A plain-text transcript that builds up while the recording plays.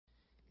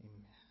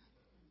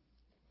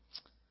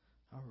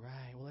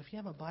Well, if you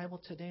have a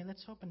Bible today,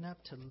 let's open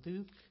up to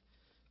Luke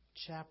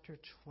chapter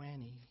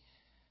 20.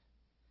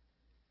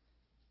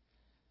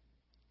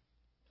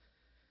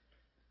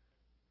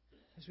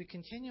 As we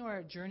continue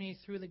our journey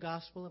through the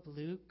Gospel of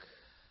Luke,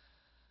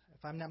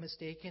 if I'm not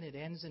mistaken, it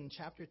ends in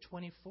chapter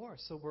 24.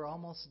 So we're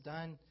almost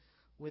done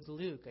with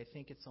Luke. I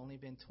think it's only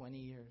been 20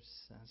 years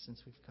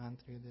since we've gone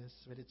through this,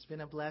 but it's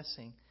been a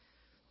blessing.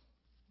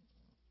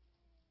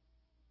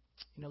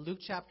 Luke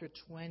chapter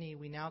 20,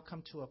 we now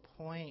come to a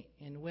point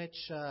in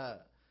which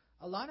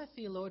a lot of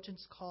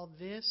theologians call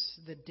this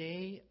the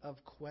day of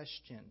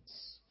questions.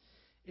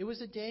 It was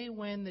a day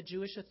when the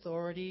Jewish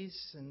authorities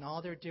and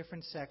all their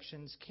different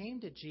sections came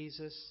to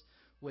Jesus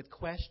with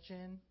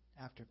question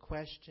after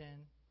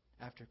question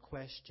after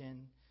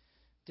question,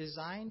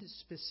 designed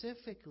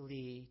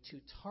specifically to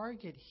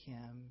target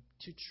him,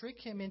 to trick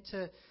him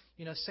into,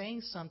 saying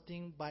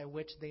something by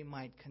which they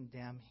might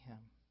condemn him.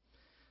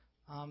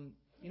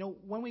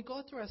 When we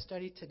go through our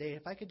study today,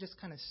 if I could just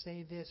kind of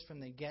say this from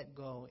the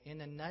get-go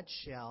in a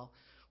nutshell,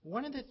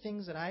 one of the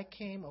things that I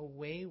came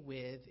away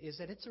with is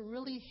that it's a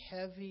really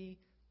heavy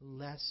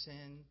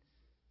lesson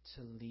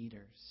to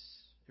leaders.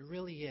 It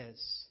really is.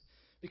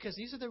 Because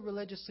these are the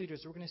religious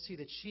leaders. We're going to see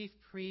the chief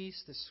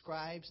priests, the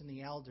scribes, and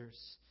the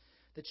elders.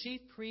 The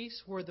chief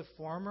priests were the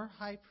former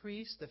high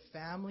priest, the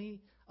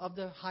family of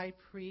the high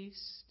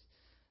priest.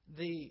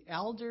 The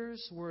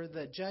elders were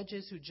the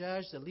judges who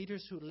judged, the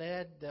leaders who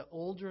led, the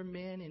older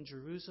men in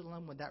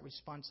Jerusalem with that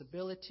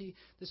responsibility.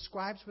 The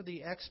scribes were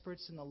the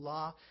experts in the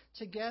law.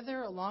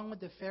 Together, along with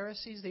the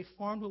Pharisees, they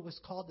formed what was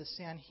called the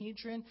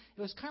Sanhedrin.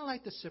 It was kind of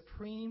like the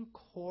Supreme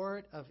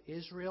Court of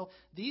Israel.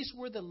 These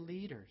were the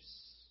leaders.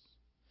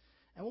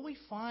 And what we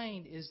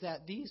find is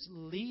that these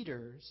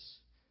leaders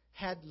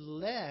had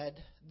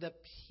led the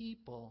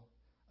people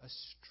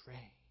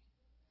astray.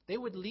 They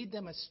would lead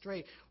them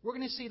astray. We're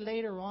going to see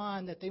later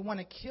on that they want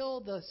to kill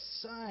the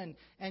son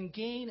and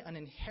gain an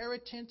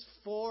inheritance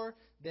for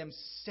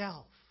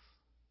themselves.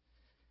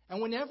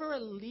 And whenever a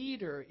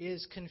leader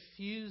is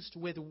confused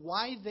with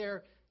why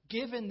they're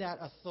given that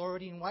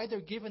authority and why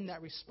they're given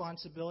that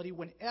responsibility,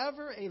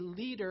 whenever a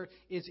leader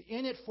is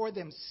in it for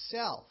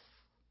themselves,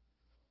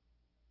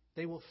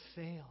 they will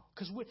fail.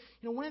 Because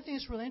one of the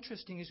things that's really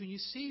interesting is when you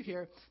see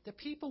here, the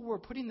people were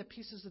putting the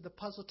pieces of the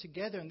puzzle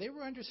together, and they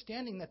were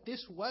understanding that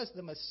this was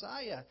the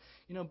Messiah.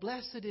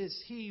 Blessed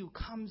is he who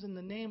comes in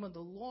the name of the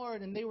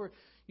Lord. And they were,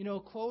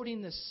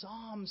 quoting the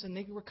Psalms, and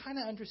they were kind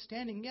of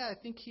understanding, I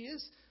think he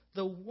is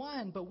the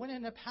one. But what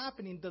ended up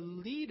happening, the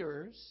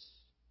leaders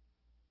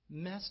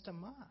messed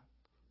them up.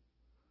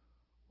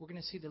 We're going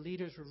to see the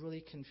leaders were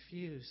really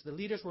confused. The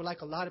leaders were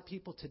like a lot of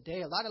people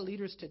today, a lot of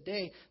leaders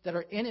today that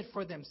are in it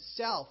for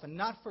themselves and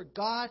not for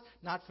God,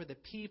 not for the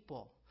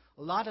people.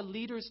 A lot of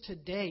leaders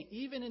today,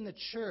 even in the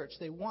church,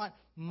 they want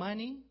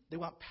money, they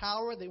want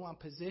power, they want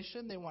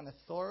position, they want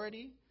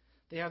authority.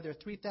 They have their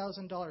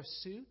 $3,000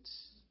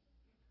 suits.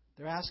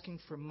 They're asking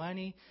for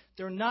money.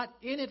 They're not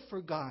in it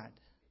for God,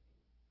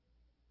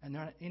 and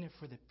they're not in it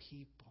for the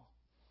people.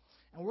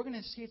 And we're going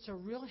to see it's a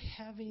real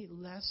heavy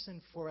lesson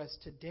for us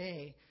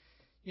today.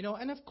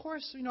 And of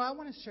course, I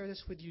want to share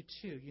this with you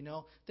too.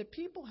 The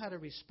people had a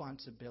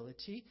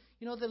responsibility.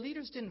 The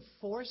leaders didn't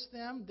force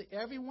them.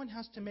 Everyone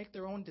has to make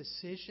their own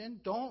decision.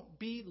 Don't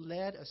be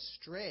led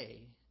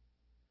astray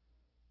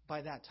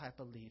by that type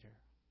of leader.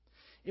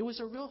 It was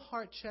a real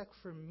heart check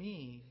for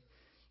me,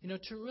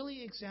 to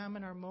really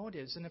examine our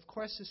motives. And of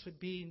course, this would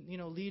be,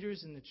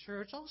 leaders in the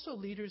church, also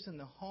leaders in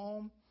the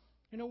home.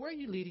 Where are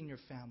you leading your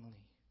family?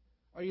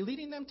 Are you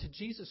leading them to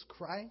Jesus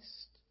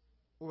Christ,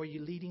 or are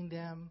you leading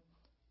them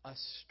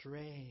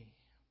astray?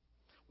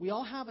 We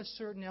all have a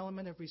certain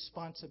element of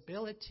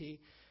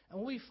responsibility, and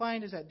what we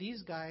find is that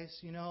these guys,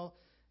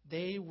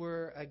 they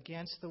were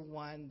against the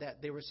one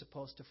that they were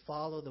supposed to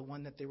follow, the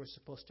one that they were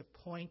supposed to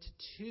point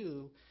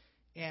to,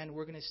 and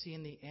we're going to see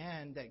in the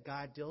end that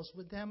God deals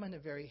with them in a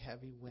very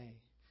heavy way.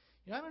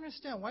 I don't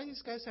understand why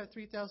these guys have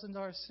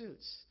 $3,000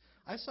 suits.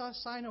 I saw a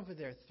sign over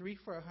there, 3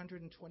 for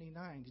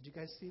 $129. Did you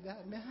guys see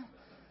that, man?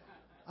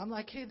 I'm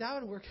like, hey,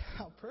 that would work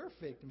out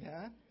perfect,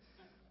 man.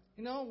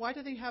 Why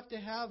do they have to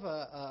have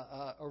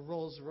a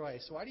Rolls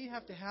Royce? Why do you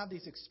have to have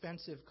these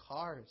expensive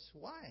cars?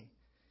 Why?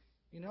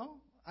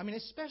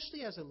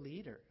 Especially as a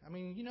leader.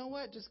 You know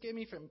what? Just get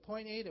me from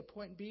point A to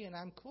point B and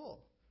I'm cool,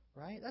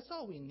 right? That's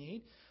all we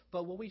need.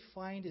 But what we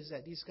find is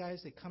that these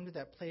guys, they come to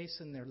that place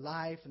in their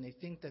life and they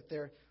think that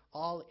they're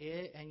all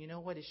it. And you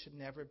know what? It should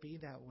never be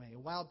that way. A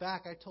while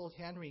back, I told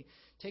Henry,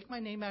 take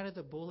my name out of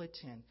the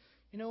bulletin.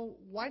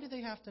 Why do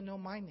they have to know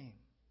my name?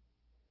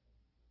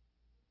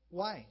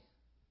 Why?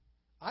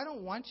 I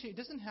don't want you.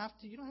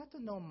 You don't have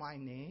to know my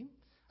name.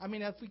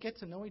 If we get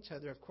to know each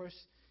other, of course,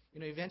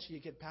 eventually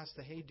you get past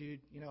the hey dude,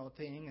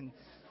 thing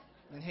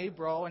and hey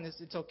bro, and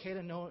it's okay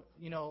to know,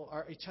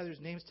 each other's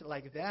names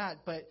like that.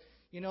 But,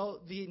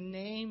 the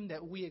name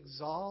that we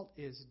exalt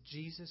is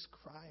Jesus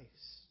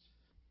Christ.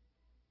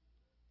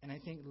 And I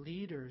think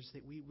leaders,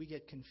 that we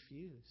get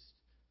confused.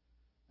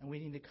 And we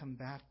need to come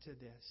back to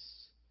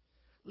this.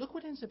 Look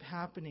what ends up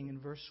happening in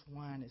verse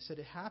 1. It said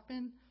it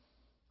happened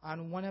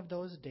on one of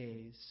those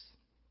days,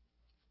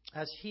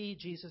 as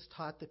Jesus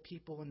taught the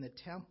people in the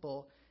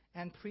temple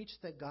and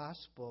preached the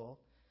gospel,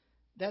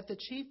 that the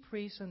chief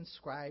priests and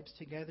scribes,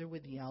 together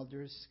with the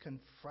elders,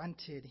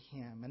 confronted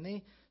him. And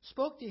they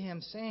spoke to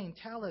him, saying,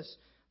 "Tell us,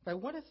 by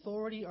what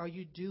authority are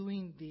you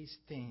doing these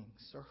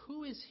things? Or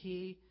who is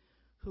he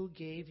who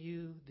gave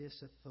you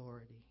this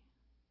authority?"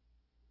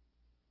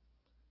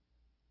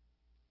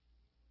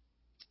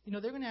 You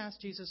know, they're going to ask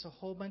Jesus a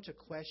whole bunch of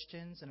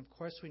questions, and of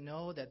course we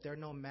know that they're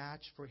no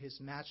match for his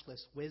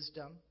matchless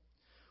wisdom.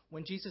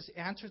 When Jesus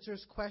answers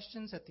those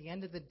questions, at the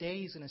end of the day,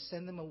 he's going to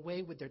send them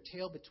away with their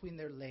tail between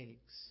their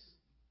legs.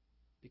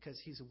 Because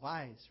he's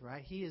wise,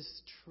 right? He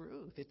is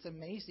truth. It's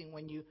amazing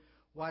when you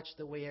watch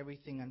the way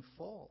everything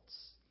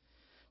unfolds.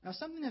 Now,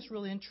 something that's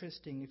really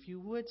interesting, if you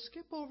would,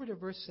 skip over to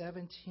verse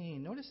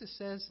 17. Notice it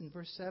says in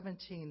verse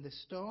 17, the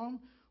stone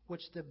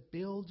which the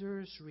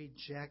builders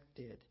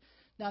rejected.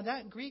 Now,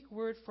 that Greek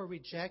word for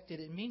rejected,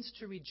 it means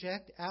to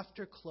reject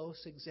after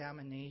close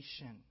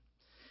examination.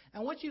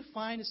 And what you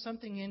find is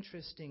something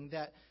interesting,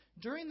 that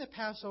during the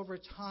Passover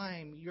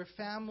time, your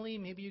family,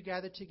 maybe you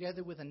gathered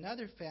together with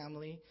another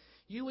family,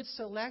 you would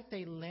select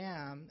a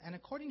lamb, and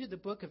according to the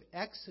book of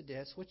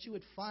Exodus, what you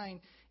would find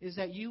is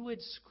that you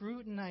would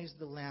scrutinize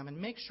the lamb and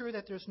make sure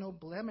that there's no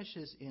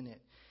blemishes in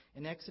it.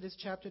 In Exodus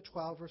chapter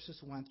 12,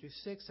 verses 1 through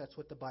 6, that's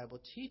what the Bible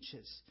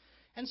teaches.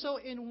 And so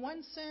in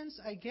one sense,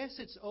 I guess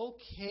it's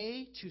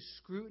okay to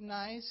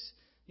scrutinize,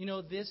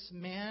 this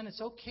man.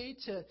 It's okay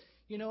to,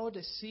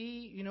 to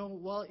see,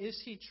 well,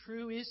 is he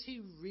true? Is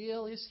he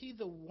real? Is he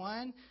the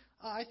one?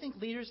 I think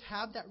leaders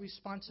have that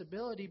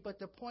responsibility, but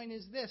the point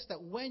is this,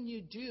 that when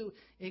you do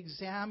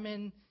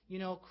examine,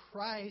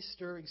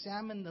 Christ or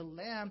examine the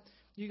Lamb,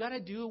 you got to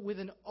do it with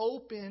an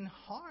open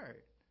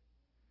heart.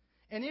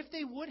 And if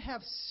they would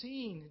have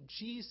seen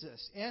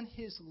Jesus and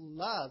his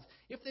love,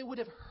 if they would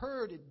have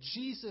heard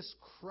Jesus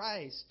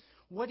Christ,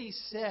 what he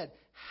said,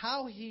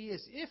 how he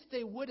is, if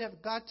they would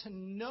have got to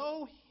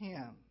know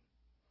him,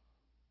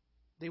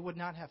 they would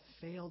not have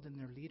failed in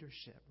their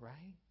leadership,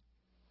 right?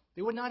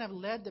 They would not have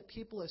led the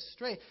people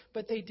astray,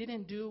 but they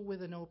didn't do it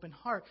with an open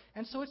heart.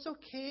 And so it's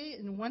okay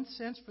in one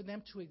sense for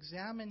them to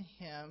examine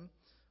him,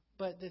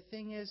 but the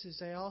thing is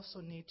they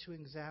also need to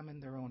examine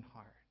their own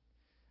heart.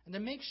 And to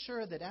make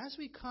sure that as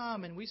we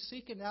come and we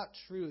seek out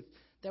truth,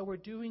 that we're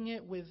doing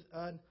it with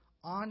an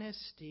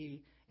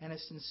honesty and a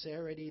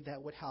sincerity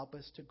that would help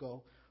us to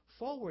go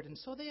forward. And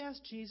so they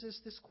asked Jesus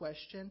this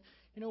question,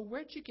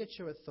 where'd you get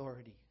your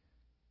authority?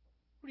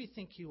 Who do you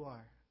think you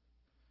are?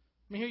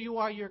 I mean, here you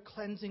are, you're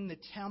cleansing the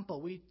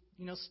temple. We,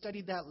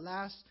 studied that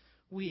last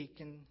week.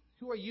 And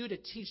who are you to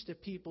teach the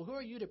people? Who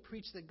are you to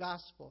preach the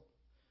gospel?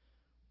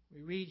 We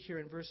read here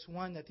in verse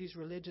 1 that these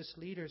religious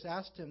leaders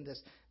asked him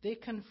this. They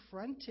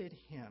confronted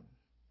him.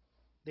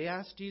 They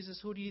asked Jesus,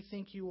 who do you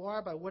think you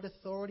are? By what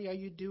authority are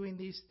you doing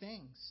these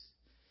things?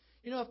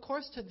 Of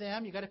course, to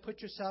them, you got to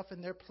put yourself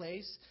in their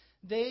place.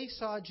 They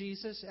saw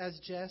Jesus as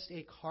just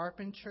a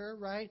carpenter,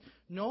 right?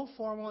 No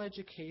formal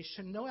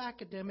education, no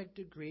academic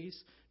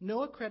degrees,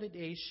 no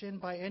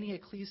accreditation by any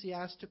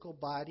ecclesiastical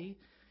body.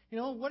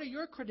 What are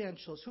your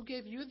credentials? Who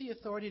gave you the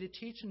authority to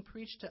teach and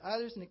preach to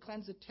others and to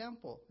cleanse the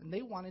temple? And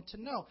they wanted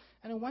to know.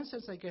 And in one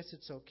sense, I guess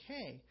it's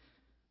okay.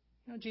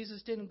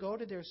 Jesus didn't go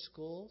to their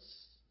schools,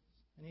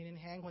 and he didn't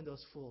hang with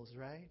those fools,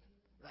 right?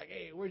 Like,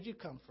 hey, where'd you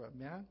come from,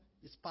 man?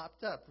 It's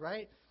popped up,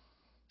 right?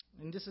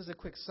 And just as a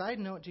quick side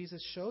note,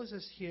 Jesus shows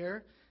us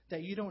here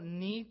that you don't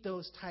need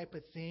those type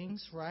of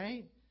things,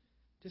 right?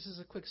 Just as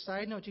a quick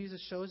side note,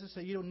 Jesus shows us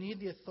that you don't need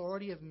the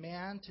authority of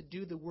man to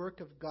do the work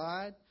of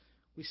God.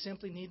 We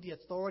simply need the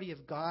authority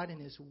of God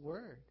and his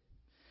word.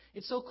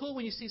 It's so cool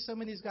when you see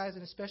some of these guys,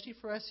 and especially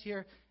for us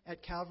here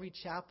at Calvary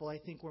Chapel, I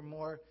think we're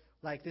more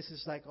like, this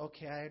is like,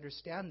 okay, I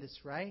understand this,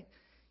 right?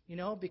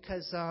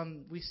 Because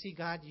we see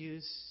God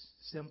use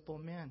simple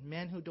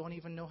men who don't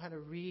even know how to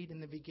read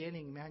in the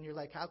beginning, man. You're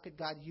like, how could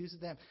God use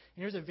them?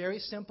 And here's a very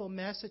simple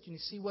message, and you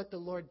see what the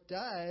Lord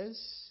does.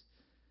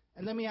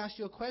 And let me ask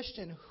you a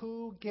question.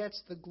 Who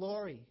gets the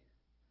glory?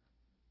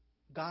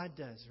 God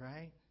does,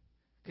 right?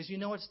 Because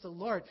it's the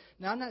Lord.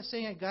 Now, I'm not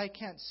saying a guy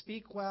can't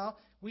speak well.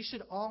 We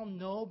should all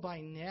know by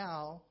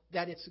now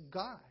that it's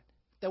God.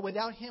 That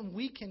without him,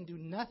 we can do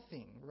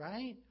nothing,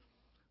 right?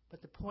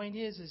 But the point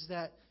is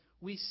that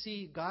we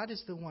see God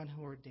is the one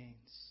who ordains.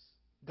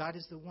 God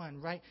is the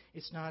one, right?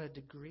 It's not a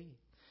degree.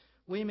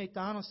 William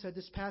MacDonald said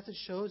this passage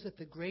shows that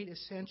the great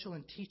essential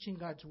in teaching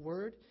God's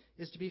word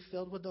is to be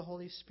filled with the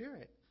Holy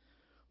Spirit.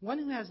 One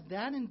who has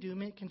that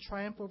endowment can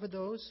triumph over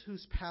those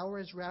whose power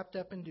is wrapped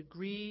up in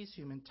degrees,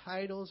 human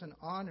titles, and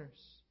honors.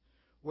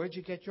 Where'd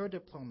you get your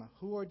diploma?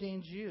 Who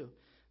ordained you?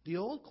 The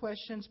old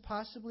questions,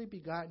 possibly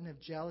begotten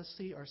of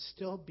jealousy, are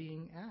still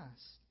being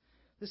asked.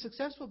 The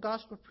successful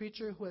gospel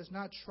preacher who has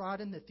not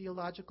trodden the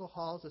theological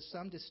halls of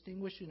some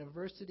distinguished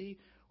university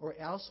or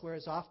elsewhere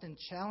is often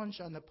challenged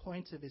on the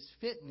points of his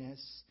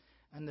fitness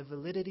and the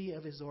validity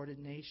of his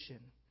ordination.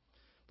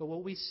 But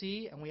what we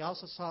see, and we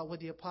also saw it with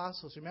the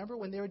apostles, remember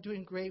when they were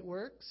doing great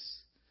works?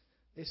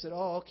 They said,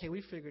 oh, okay,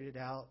 we figured it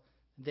out.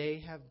 They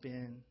have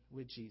been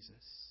with Jesus.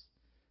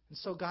 And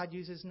so God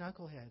uses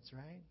knuckleheads,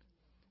 right?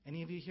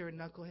 Any of you here are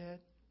knucklehead?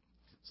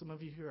 Some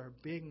of you here are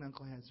big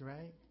knuckleheads,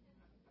 right?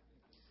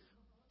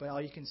 But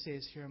all you can say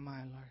is, here am I,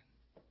 Lord.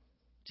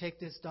 Take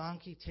this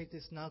donkey, take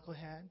this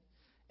knucklehead,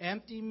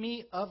 empty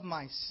me of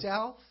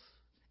myself,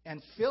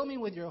 and fill me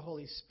with your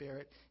Holy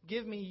Spirit.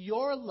 Give me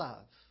your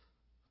love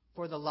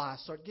for the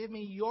lost, Lord. Give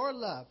me your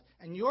love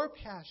and your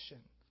passion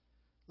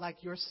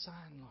like your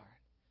Son, Lord.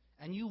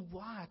 And you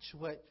watch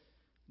what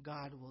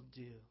God will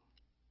do.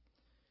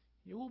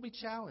 You will be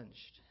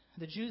challenged.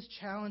 The Jews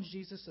challenged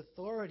Jesus'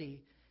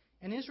 authority,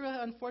 and Israel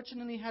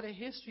unfortunately had a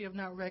history of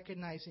not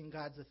recognizing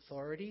God's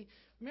authority.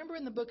 Remember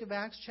in the book of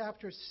Acts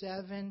chapter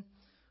 7,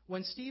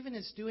 when Stephen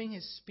is doing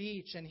his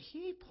speech and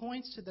he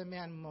points to the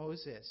man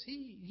Moses.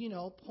 He,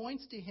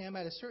 points to him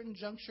at a certain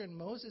juncture in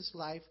Moses'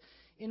 life.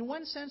 In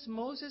one sense,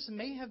 Moses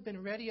may have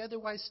been ready,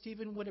 otherwise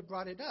Stephen would have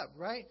brought it up,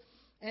 right?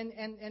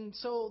 And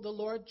so the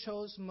Lord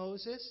chose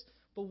Moses.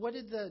 But what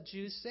did the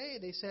Jews say?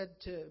 They said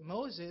to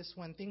Moses,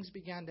 when things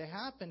began to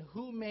happen,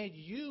 who made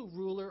you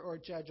ruler or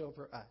judge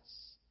over us?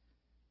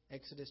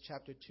 Exodus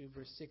chapter 2,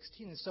 verse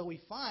 16. And so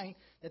we find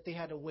that they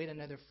had to wait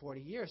another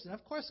 40 years. And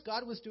of course,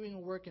 God was doing a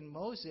work in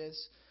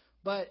Moses.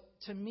 But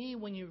to me,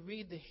 when you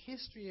read the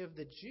history of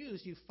the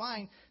Jews, you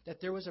find that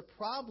there was a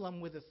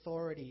problem with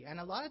authority. And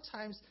a lot of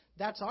times,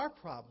 that's our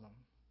problem.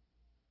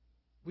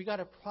 We got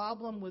a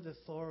problem with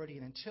authority.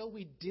 And until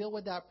we deal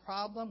with that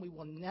problem, we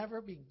will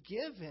never be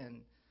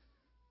given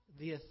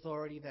the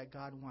authority that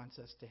God wants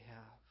us to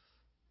have.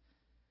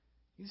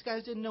 These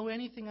guys didn't know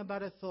anything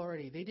about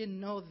authority. They didn't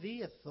know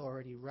the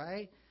authority,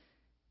 right?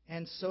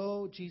 And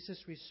so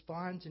Jesus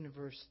responds in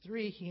verse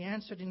 3. He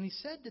answered and he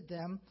said to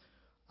them,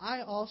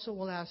 I also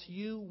will ask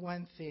you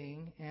one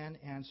thing and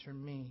answer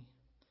me.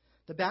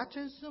 The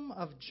baptism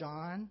of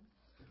John,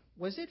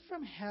 was it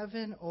from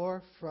heaven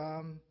or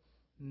from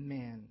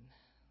men?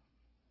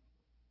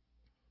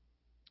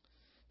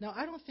 Now,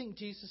 I don't think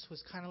Jesus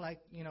was kind of like,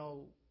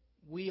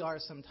 we are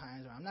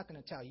sometimes. I'm not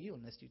going to tell you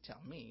unless you tell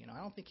me. I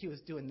don't think he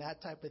was doing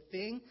that type of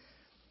thing.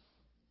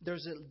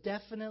 There's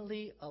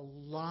definitely a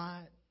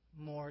lot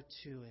more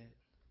to it.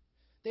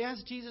 They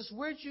asked Jesus,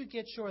 where'd you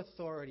get your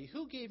authority?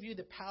 Who gave you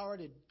the power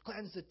to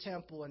cleanse the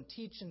temple and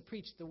teach and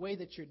preach the way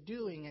that you're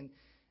doing?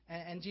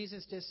 And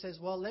Jesus just says,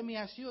 well, let me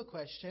ask you a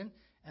question,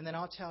 and then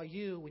I'll tell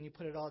you when you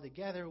put it all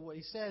together. What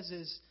he says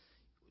is,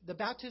 the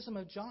baptism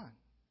of John,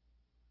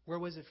 where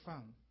was it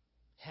from?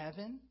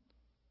 Heaven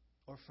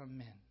or from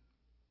men?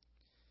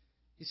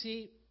 You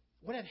see,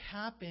 what had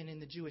happened in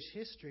the Jewish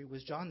history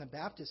was John the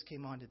Baptist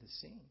came onto the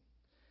scene.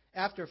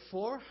 After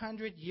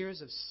 400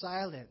 years of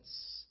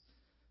silence,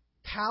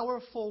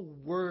 powerful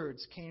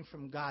words came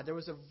from God. There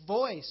was a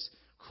voice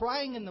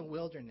crying in the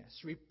wilderness,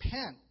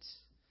 repent,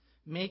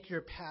 make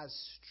your paths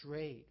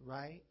straight,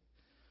 right?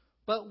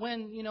 But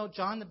when,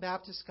 John the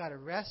Baptist got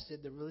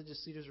arrested, the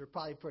religious leaders were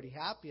probably pretty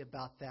happy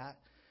about that.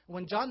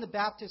 When John the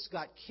Baptist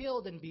got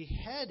killed and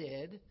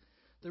beheaded,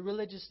 the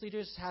religious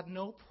leaders had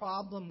no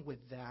problem with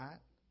that.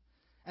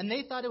 And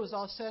they thought it was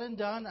all said and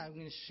done. I'm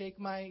going to shake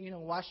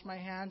wash my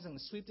hands. I'm going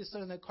to sweep this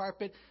under the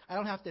carpet. I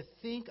don't have to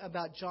think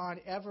about John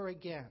ever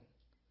again.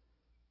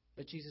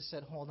 But Jesus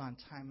said, hold on,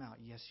 time out.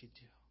 Yes, you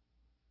do.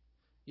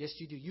 Yes,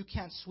 you do. You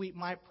can't sweep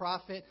my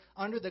prophet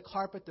under the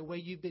carpet the way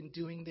you've been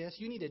doing this.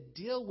 You need to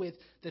deal with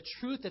the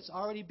truth that's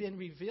already been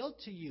revealed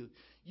to you.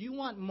 You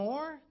want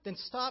more? Then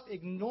stop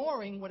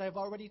ignoring what I've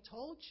already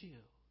told you.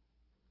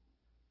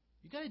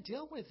 You got to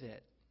deal with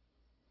it.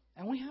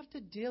 And we have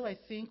to deal, I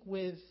think,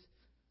 with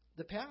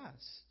the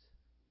past.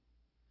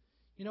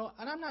 And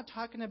I'm not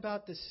talking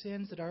about the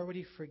sins that are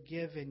already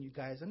forgiven, you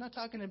guys. I'm not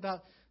talking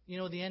about,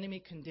 the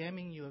enemy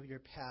condemning you of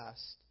your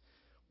past.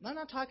 I'm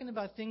not talking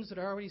about things that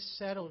are already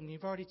settled and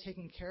you've already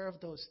taken care of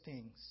those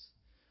things.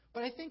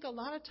 But I think a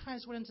lot of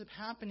times what ends up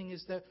happening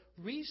is the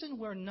reason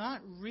we're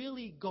not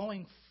really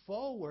going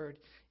forward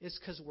is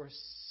because we're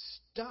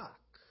stuck.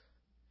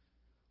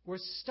 We're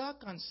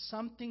stuck on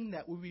something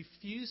that we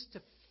refuse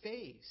to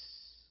face.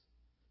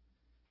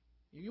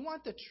 You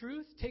want the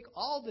truth? Take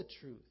all the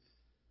truth.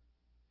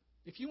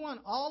 If you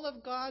want all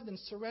of God, then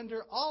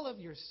surrender all of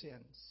your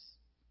sins.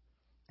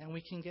 And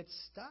we can get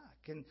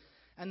stuck.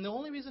 And the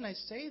only reason I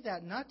say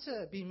that, not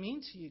to be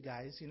mean to you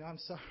guys, I'm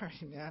sorry,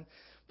 man.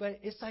 But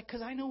it's like,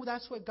 because I know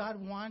that's what God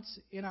wants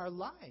in our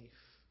life.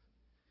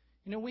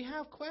 We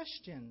have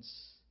questions.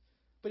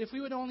 But if we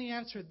would only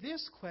answer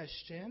this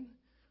question,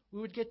 we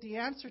would get the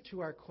answer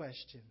to our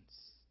questions.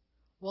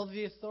 Well,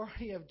 the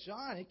authority of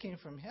John, it came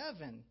from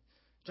heaven.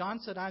 John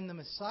said, I'm the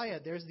Messiah.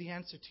 There's the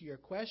answer to your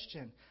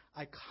question.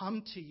 I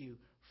come to you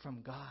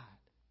from God.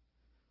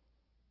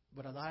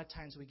 But a lot of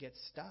times we get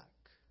stuck.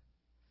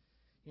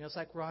 It's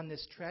like we're on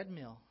this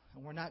treadmill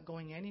and we're not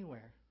going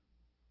anywhere.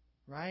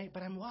 Right?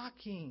 But I'm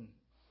walking.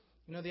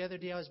 The other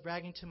day I was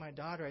bragging to my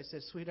daughter. I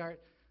said, sweetheart,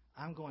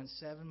 I'm going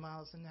 7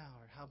 miles an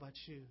hour. How about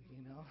you?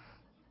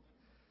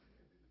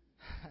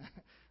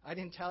 I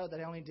didn't tell her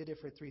that I only did it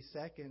for 3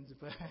 seconds,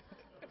 but...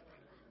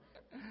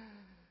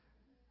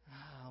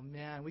 Oh,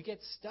 man, we get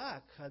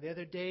stuck. The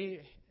other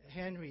day,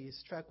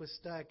 Henry's truck was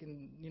stuck,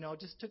 and, it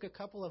just took a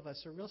couple of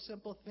us, a real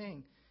simple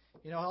thing.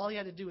 All he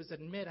had to do was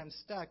admit, I'm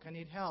stuck, I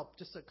need help.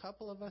 Just a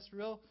couple of us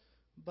real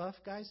buff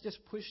guys just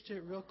pushed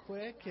it real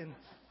quick,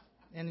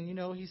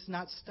 and he's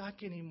not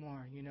stuck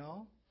anymore,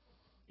 You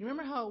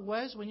remember how it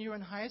was when you were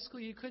in high school?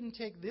 You couldn't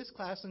take this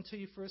class until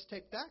you first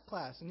take that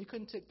class, and you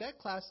couldn't take that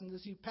class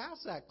unless you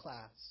pass that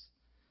class.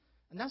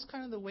 And that's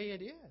kind of the way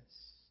it is.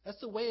 That's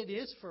the way it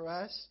is for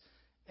us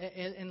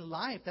in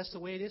life. That's the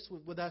way it is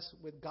with us,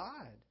 with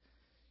God.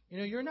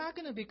 You're not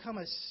going to become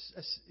a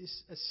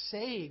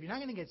saved. You're not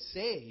going to get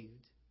saved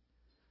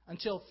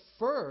until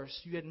first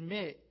you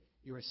admit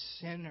you're a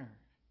sinner.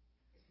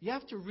 You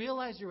have to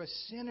realize you're a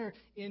sinner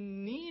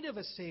in need of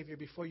a Savior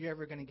before you're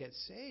ever going to get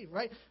saved,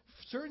 right?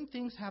 Certain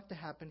things have to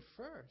happen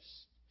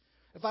first.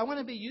 If I want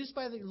to be used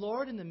by the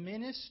Lord in the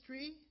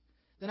ministry,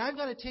 then I've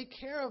got to take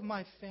care of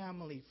my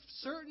family.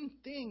 Certain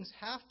things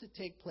have to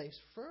take place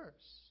first.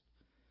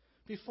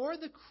 Before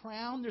the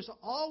crown, there's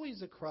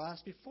always a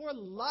cross. Before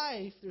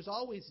life, there's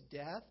always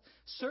death.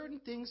 Certain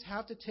things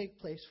have to take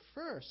place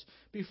first.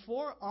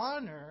 Before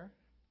honor,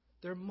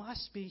 there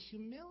must be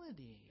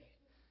humility.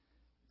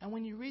 And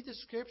when you read the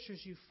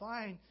Scriptures, you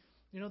find,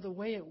 the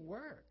way it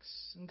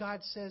works. And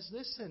God says,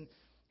 listen,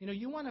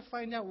 you want to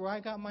find out where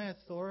I got my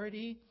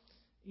authority?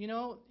 You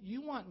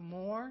want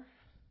more?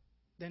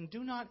 Then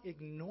do not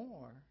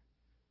ignore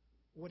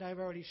what I've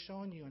already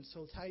shown you. And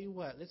so I'll tell you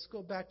what, let's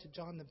go back to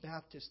John the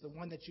Baptist, the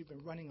one that you've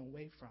been running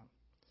away from.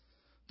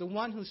 The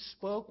one who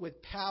spoke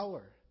with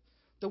power.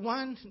 The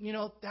one,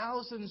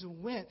 thousands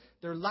went.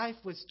 Their life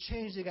was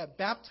changed. They got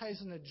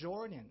baptized in the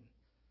Jordan.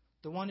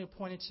 The one who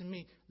pointed to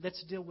me.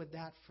 Let's deal with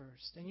that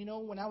first. And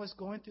when I was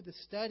going through the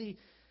study,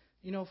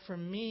 for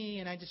me,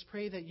 and I just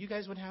pray that you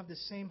guys would have the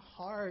same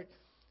heart,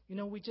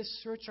 we just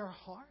search our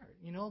heart.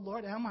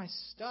 Lord, am I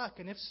stuck?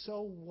 And if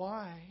so,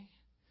 why?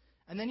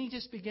 And then He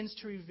just begins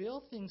to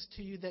reveal things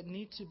to you that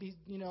need to be,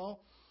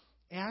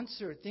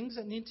 answered, things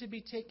that need to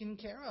be taken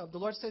care of. The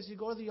Lord says you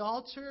go to the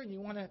altar and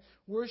you want to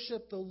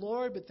worship the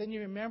Lord, but then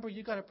you remember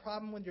you got a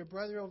problem with your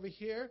brother over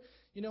here.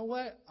 You know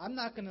what? I'm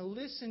not going to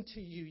listen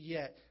to you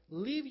yet.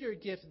 Leave your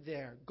gift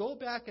there. Go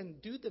back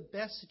and do the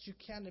best that you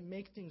can to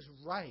make things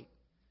right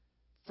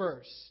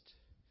first.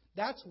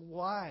 That's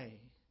why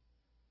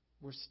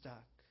we're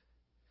stuck.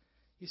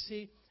 You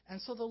see,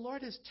 and so the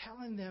Lord is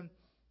telling them,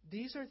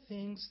 these are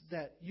things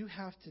that you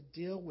have to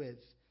deal with.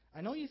 I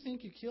know you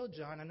think you killed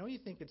John. I know you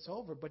think it's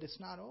over, but it's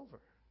not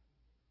over.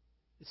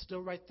 It's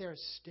still right there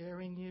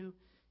staring you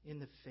in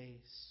the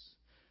face.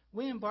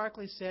 William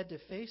Barclay said, to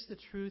face the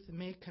truth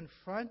may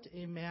confront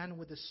a man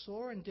with a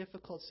sore and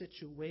difficult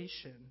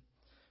situation,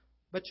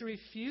 but to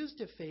refuse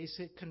to face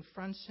it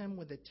confronts him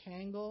with a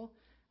tangle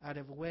out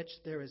of which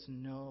there is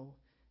no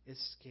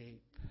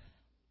escape.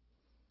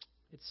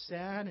 It's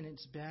sad and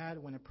it's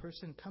bad when a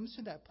person comes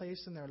to that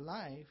place in their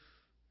life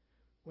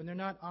when they're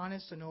not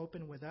honest and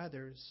open with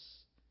others,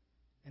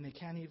 and they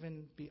can't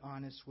even be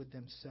honest with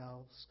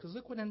themselves. Because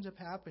look what ends up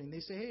happening. They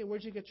say, hey,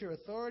 where'd you get your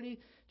authority?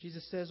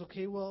 Jesus says,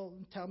 okay, well,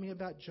 tell me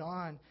about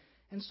John.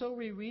 And so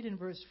we read in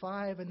verse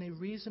 5, and they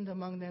reasoned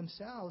among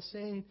themselves,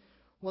 saying,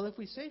 well, if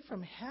we say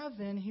from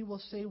heaven, He will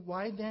say,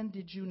 why then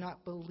did you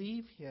not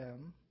believe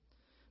Him?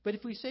 But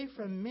if we say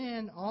from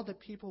men, all the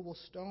people will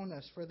stone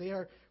us, for they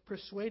are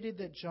persuaded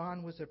that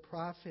John was a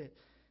prophet.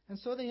 And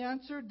so they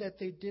answered that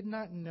they did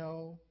not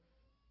know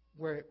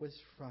where it was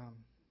from.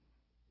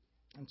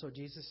 And so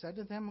Jesus said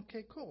to them,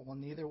 okay, cool. Well,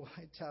 neither will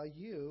I tell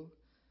you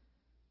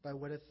by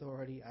what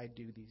authority I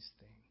do these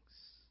things.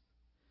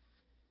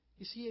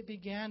 You see, it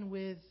began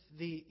with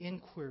the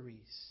inquiries,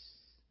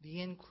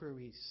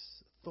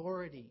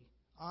 authority,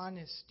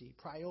 honesty,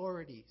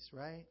 priorities,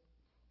 right?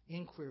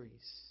 Inquiries.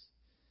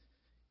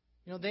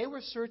 They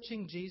were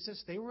searching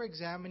Jesus. They were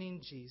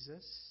examining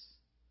Jesus.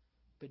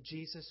 But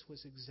Jesus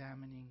was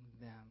examining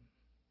them.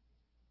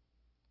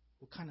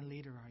 What kind of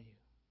leader are you?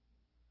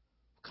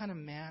 What kind of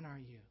man are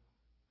you?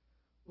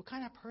 What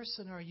kind of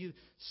person are you?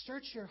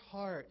 Search your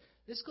heart.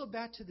 Let's go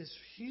back to this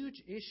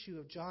huge issue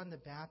of John the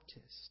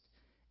Baptist.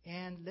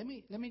 And let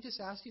me just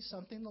ask you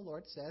something. The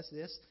Lord says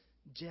this,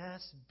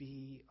 just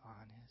be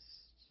honest.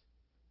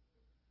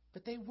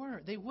 But they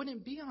weren't. They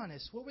wouldn't be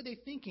honest. What were they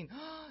thinking?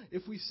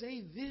 If we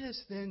say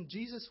this, then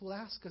Jesus will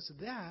ask us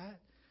that.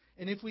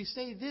 And if we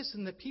say this,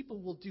 then the people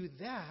will do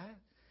that.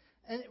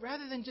 And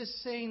rather than just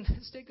saying,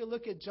 let's take a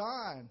look at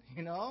John,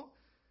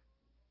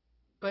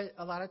 But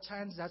a lot of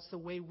times that's the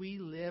way we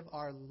live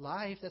our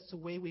life. That's the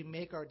way we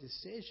make our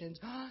decisions.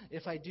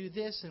 If I do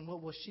this, and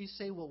what will she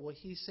say? What will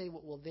he say?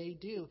 What will they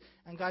do?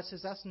 And God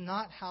says that's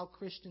not how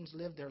Christians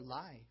live their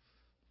life.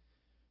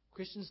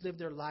 Christians live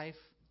their life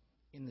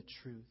in the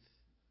truth.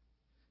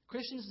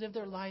 Christians live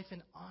their life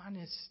in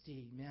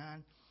honesty,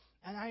 man.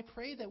 And I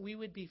pray that we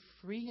would be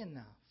free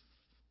enough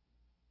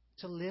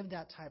to live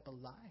that type of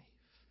life.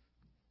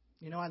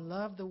 I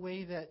love the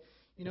way that,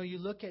 you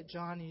look at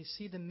John and you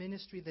see the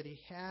ministry that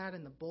he had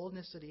and the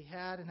boldness that he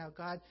had and how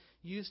God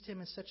used him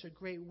in such a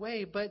great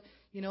way. But,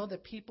 the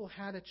people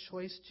had a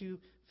choice to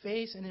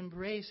face and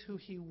embrace who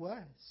he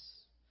was.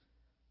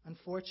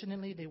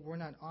 Unfortunately, they were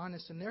not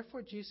honest, and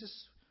therefore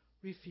Jesus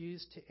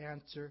refused to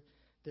answer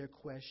their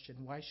question.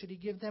 Why should he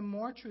give them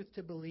more truth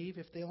to believe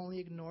if they only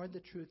ignored the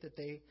truth that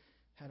they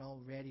had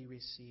already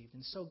received?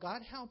 And so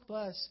God help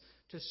us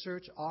to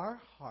search our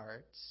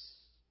hearts.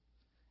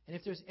 And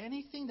if there's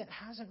anything that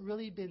hasn't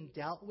really been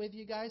dealt with,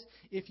 you guys,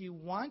 if you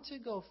want to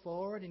go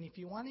forward and if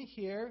you want to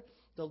hear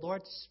the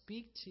Lord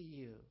speak to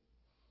you,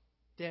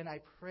 then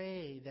I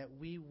pray that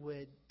we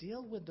would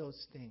deal with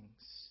those things.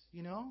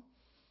 You know?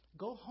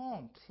 Go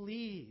home,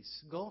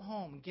 please. Go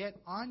home. Get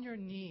on your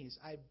knees.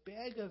 I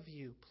beg of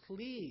you,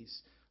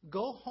 please.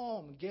 Go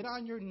home, get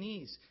on your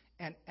knees,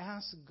 and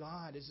ask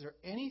God, is there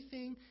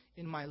anything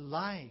in my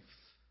life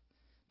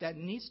that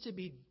needs to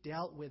be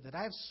dealt with, that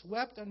I've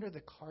swept under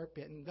the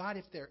carpet? And God,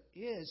 if there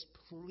is,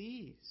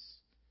 please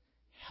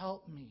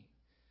help me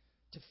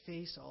to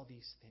face all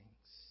these things.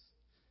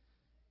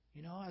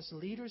 You know, as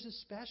leaders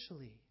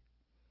especially.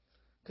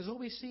 Because what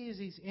we see is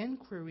these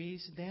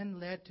inquiries then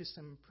led to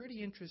some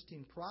pretty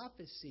interesting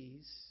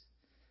prophecies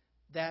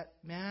that,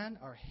 man,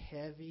 are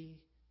heavy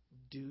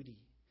duty.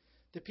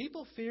 The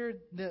people feared,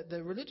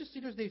 the religious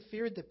leaders, they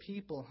feared the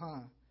people,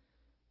 huh?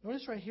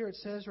 Notice right here, it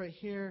says right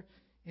here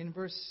in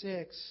verse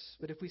 6,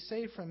 but if we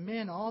say from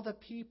men, all the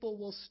people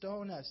will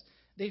stone us.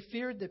 They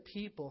feared the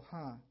people,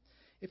 huh?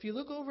 If you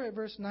look over at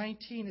verse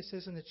 19, it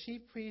says, and the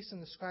chief priests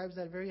and the scribes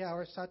that very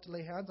hour sought to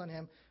lay hands on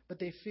him, but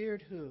they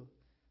feared who?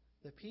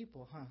 The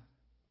people, huh?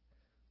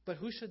 But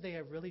who should they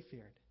have really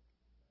feared?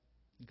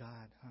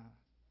 God, huh?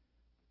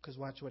 Because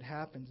watch what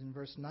happens in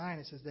verse 9.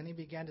 It says, then he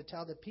began to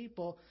tell the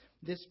people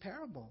this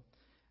parable.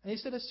 And he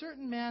said, a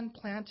certain man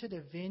planted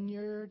a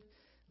vineyard,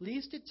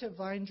 leased it to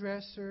vine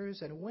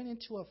dressers, and went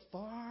into a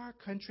far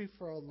country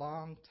for a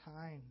long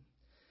time.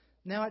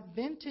 Now at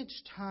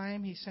vintage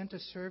time he sent a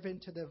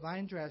servant to the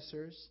vine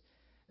dressers,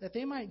 that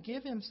they might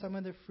give him some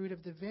of the fruit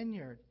of the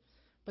vineyard.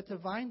 But the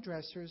vine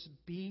dressers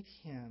beat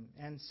him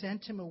and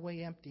sent him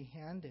away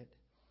empty-handed.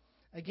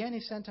 Again he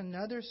sent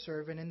another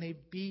servant, and they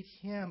beat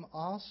him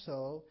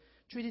also,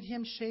 treated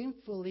him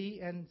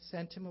shamefully, and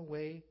sent him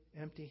away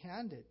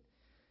empty-handed.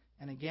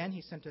 And again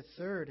he sent a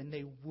third, and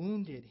they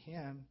wounded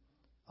him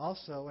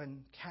also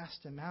and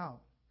cast him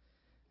out.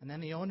 And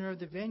then the owner of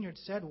the vineyard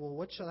said, well,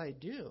 what shall I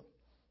do?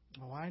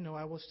 Oh, I know,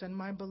 I will send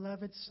my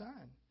beloved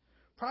son.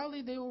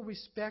 Probably they will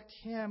respect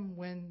him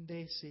when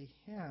they see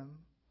him.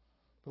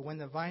 But when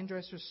the vine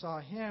dressers saw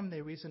him,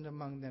 they reasoned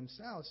among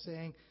themselves,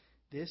 saying,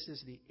 this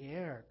is the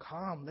heir.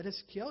 Come, let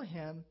us kill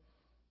him,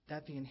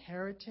 that the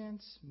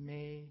inheritance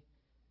may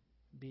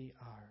be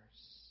ours.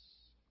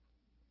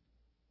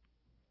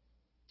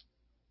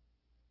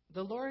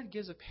 The Lord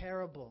gives a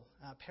parable.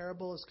 A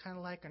parable is kind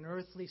of like an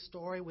earthly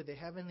story with a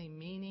heavenly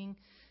meaning.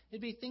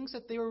 It'd be things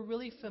that they were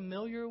really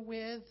familiar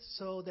with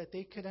so that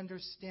they could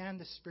understand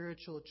the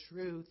spiritual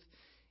truth.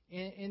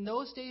 In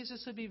those days,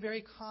 this would be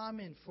very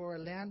common for a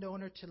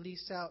landowner to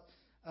lease out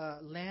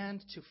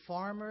land to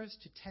farmers,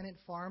 to tenant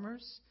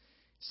farmers.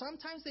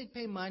 Sometimes they'd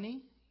pay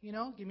money,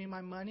 give me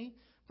my money.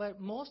 But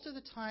most of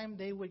the time,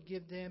 they would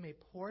give them a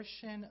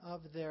portion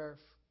of their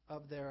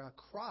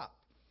crop,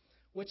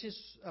 which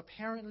is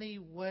apparently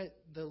what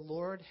the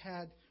Lord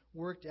had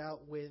worked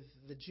out with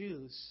the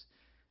Jews,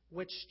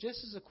 which,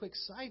 just as a quick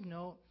side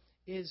note,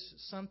 is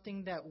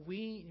something that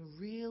we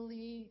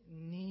really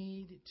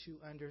need to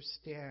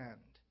understand.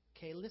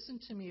 Okay, listen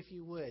to me if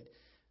you would.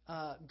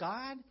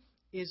 God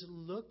is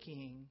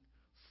looking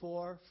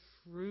for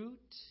fruit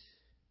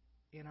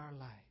in our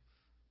life.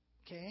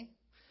 Okay?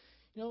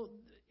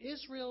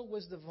 Israel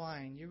was the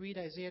vine. You read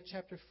Isaiah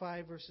chapter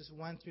 5, verses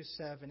 1 through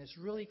 7. It's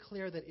really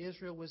clear that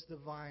Israel was the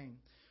vine.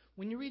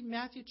 When you read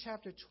Matthew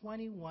chapter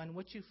 21,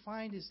 what you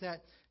find is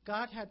that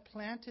God had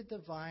planted the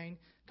vine.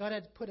 God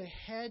had put a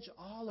hedge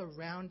all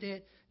around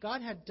it.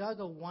 God had dug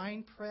a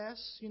wine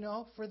press,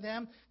 for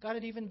them. God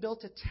had even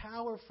built a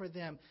tower for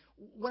them.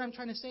 What I'm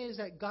trying to say is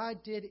that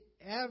God did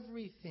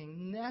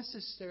everything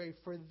necessary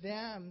for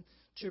them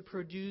to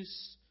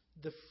produce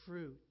the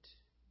fruit.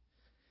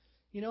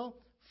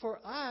 For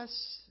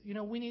us,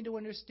 we need to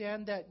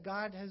understand that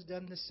God has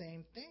done the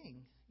same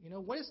thing.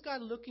 What is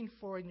God looking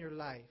for in your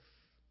life?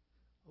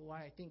 Oh,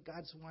 I think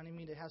God's wanting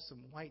me to have some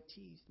white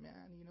teeth, man,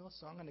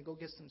 so I'm going to go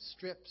get some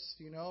strips,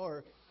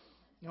 or,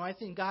 I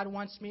think God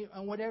wants me,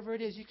 and whatever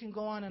it is, you can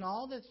go on and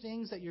all the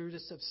things that you're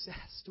just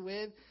obsessed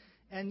with.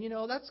 And,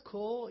 that's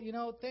cool.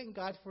 Thank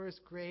God for His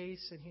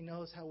grace, and He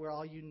knows how we're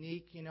all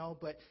unique,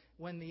 but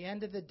when the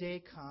end of the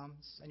day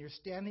comes and you're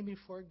standing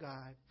before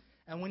God,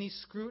 and when He's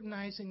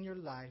scrutinizing your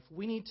life,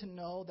 we need to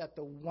know that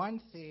the one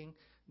thing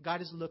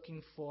God is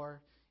looking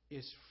for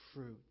is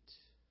fruit.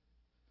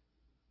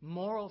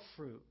 Moral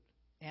fruit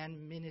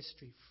and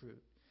ministry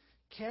fruit.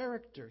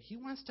 Character. He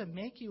wants to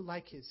make you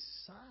like His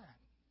Son.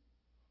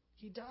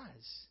 He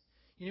does.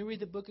 You read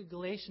the book of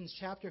Galatians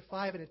chapter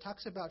 5, and it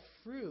talks about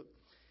fruit.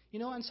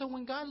 And so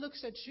when God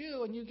looks at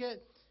you and you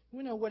get,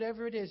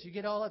 whatever it is, you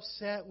get all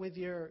upset with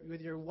your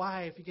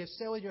wife, you get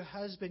upset with your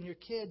husband, your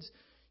kids,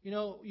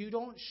 you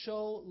don't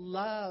show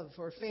love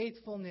or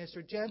faithfulness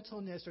or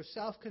gentleness or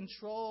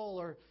self-control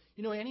or,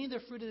 any of the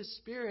fruit of the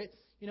Spirit,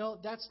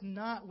 that's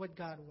not what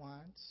God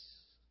wants.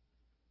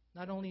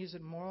 Not only is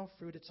it moral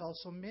fruit, it's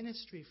also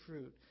ministry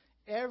fruit.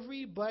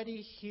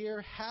 Everybody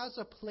here has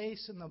a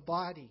place in the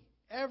body.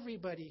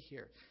 Everybody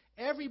here.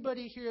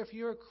 Everybody here, if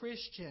you're a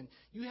Christian,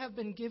 you have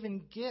been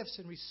given gifts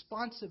and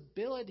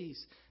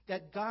responsibilities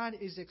that God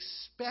is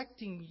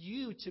expecting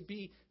you to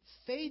be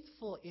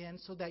faithful in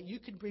so that you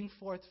can bring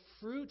forth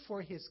fruit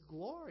for His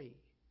glory.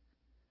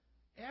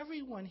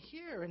 Everyone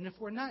here. And if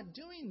we're not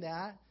doing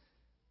that,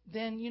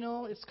 then,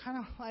 it's kind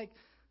of like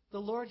the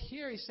Lord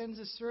here. He sends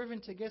a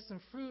servant to get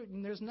some fruit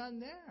and there's none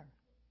there.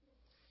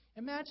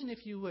 Imagine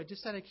if you would,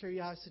 just out of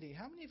curiosity,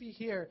 how many of you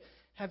here,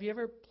 have you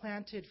ever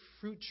planted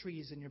fruit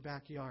trees in your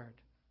backyard?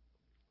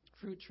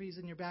 Fruit trees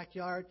in your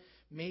backyard,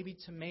 maybe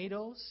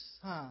tomatoes,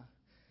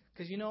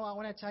 Because I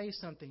want to tell you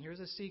something.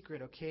 Here's a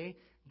secret, okay?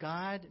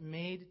 God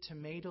made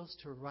tomatoes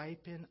to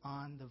ripen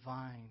on the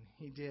vine.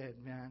 He did,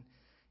 man.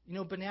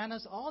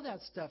 Bananas, all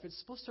that stuff. It's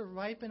supposed to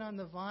ripen on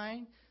the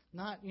vine,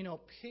 not,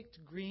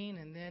 picked green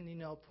and then,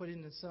 put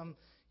into some,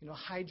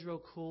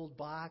 hydro-cooled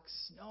box.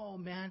 No,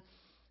 man.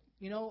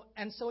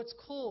 And so it's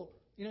cool.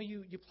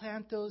 You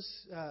plant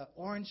those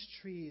orange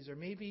trees, or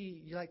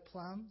maybe you like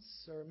plums,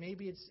 or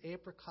maybe it's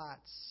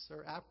apricots.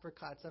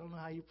 I don't know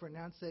how you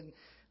pronounce it. And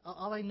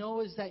all I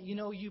know is that,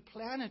 you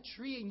plant a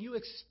tree and you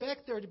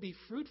expect there to be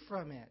fruit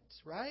from it,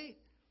 right?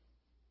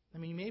 I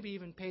mean, maybe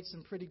even paid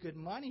some pretty good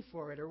money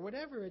for it or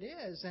whatever it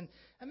is. And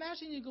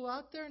imagine you go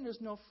out there and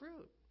there's no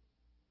fruit.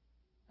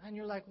 And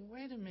you're like,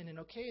 wait a minute,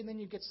 okay? And then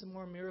you get some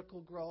more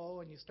Miracle-Gro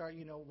and you start,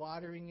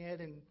 watering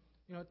it and,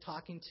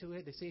 talking to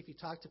it. They say if you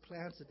talk to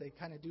plants that they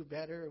kind of do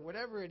better or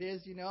whatever it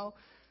is,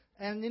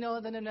 And,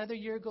 then another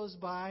year goes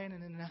by and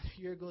then another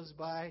year goes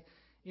by.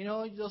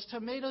 Those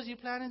tomatoes you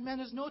planted, man,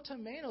 there's no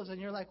tomatoes. And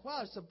you're like,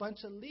 wow, it's a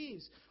bunch of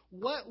leaves.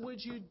 What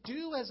would you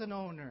do as an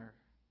owner?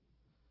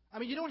 I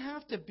mean, you don't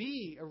have to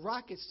be a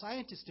rocket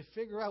scientist to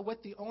figure out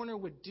what the owner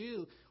would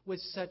do with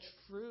such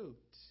fruit.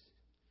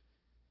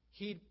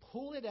 He'd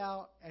pull it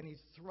out and he'd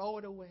throw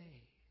it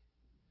away.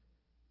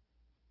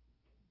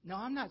 Now,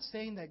 I'm not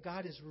saying that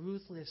God is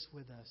ruthless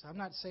with us. I'm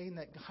not saying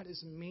that God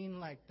is mean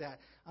like that.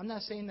 I'm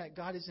not saying that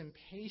God is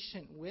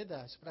impatient with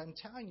us. But I'm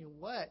telling you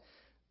what,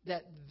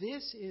 that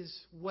this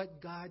is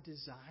what God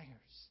desires.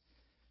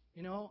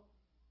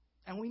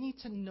 And we need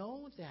to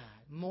know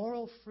that.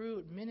 Moral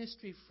fruit,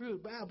 ministry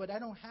fruit. Wow, but I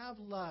don't have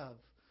love.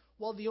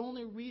 Well, the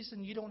only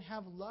reason you don't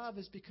have love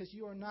is because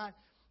you are not,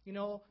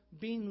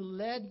 being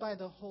led by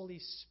the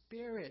Holy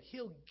Spirit.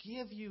 He'll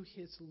give you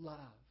His love.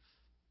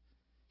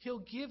 He'll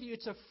give you,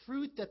 it's a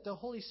fruit that the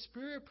Holy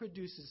Spirit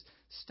produces.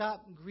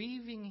 Stop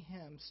grieving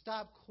Him.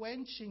 Stop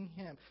quenching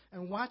Him.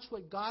 And watch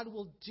what God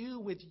will do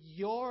with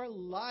your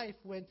life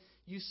when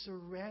you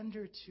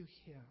surrender to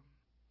Him.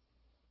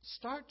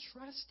 Start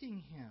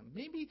trusting Him.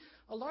 Maybe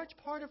a large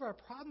part of our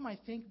problem, I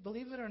think,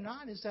 believe it or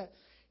not, is that,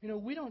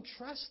 we don't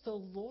trust the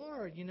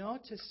Lord,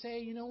 to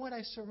say, what,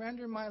 I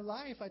surrender my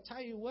life. I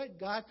tell you what,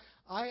 God,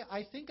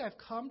 I think I've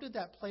come to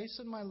that place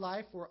in my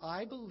life where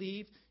I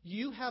believe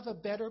you have a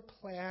better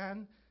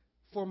plan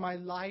for my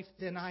life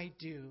than I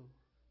do.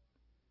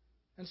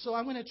 And so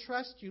I'm going to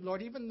trust you,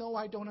 Lord, even though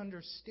I don't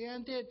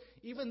understand it,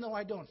 even though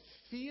I don't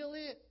feel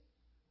it,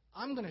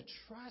 I'm going to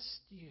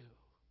trust you.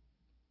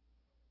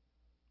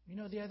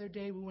 The other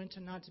day we went to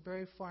Knott's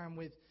Berry Farm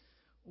with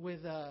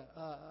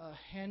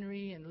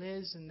Henry and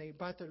Liz, and they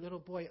brought their little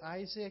boy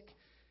Isaac.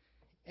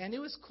 And it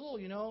was cool,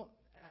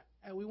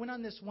 We went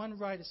on this one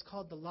ride. It's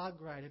called the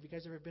Log Ride. Have you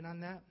guys ever been on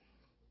that?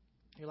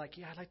 You're like,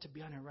 yeah, I'd like to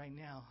be on it right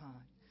now, huh?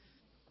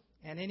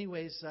 And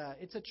anyways,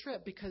 it's a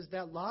trip because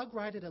that log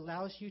ride, it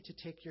allows you to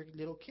take your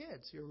little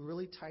kids, your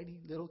really tiny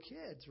little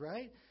kids,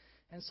 right?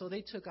 And so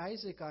they took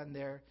Isaac on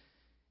there.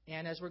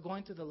 And as we're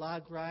going through the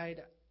log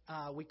ride,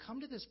 we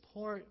come to this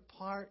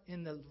part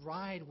in the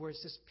ride where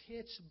it's just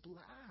pitch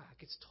black.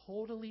 It's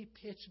totally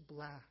pitch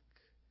black.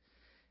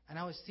 And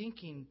I was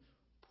thinking,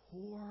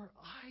 poor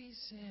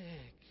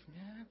Isaac,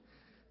 man.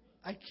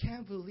 I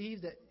can't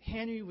believe that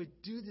Henry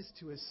would do this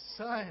to his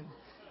son,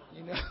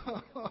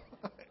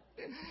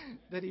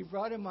 that he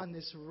brought him on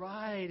this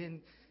ride.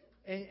 And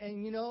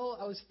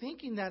I was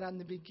thinking that on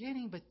the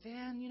beginning, but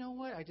then, you know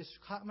what? I just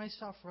caught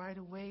myself right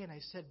away and I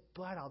said,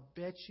 but I'll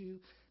bet you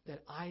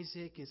that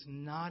Isaac is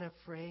not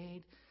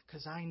afraid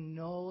because I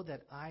know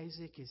that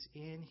Isaac is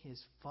in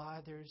his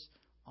father's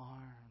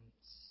arms.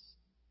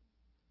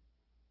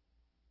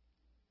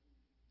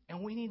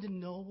 And we need to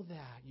know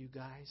that, you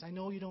guys. I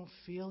know you don't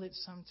feel it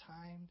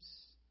sometimes.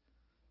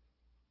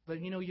 But,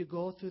 you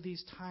go through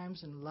these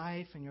times in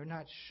life and you're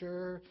not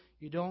sure.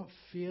 You don't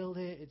feel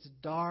it. It's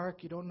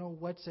dark. You don't know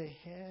what's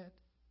ahead.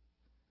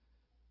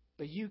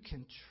 But you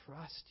can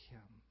trust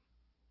Him.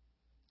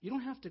 You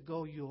don't have to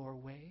go your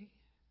way.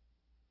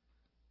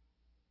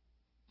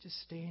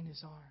 Just stay in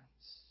His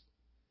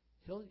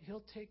arms.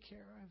 He'll take care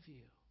of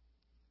you.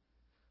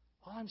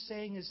 All I'm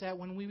saying is that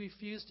when we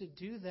refuse to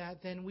do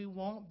that, then we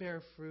won't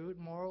bear fruit,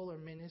 moral or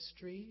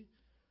ministry.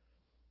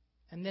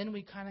 And then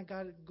we kind of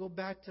got to go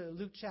back to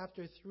Luke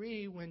chapter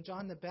 3 when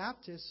John the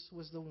Baptist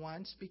was the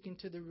one speaking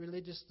to the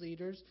religious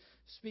leaders,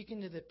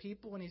 speaking to the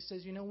people, and he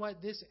says, you know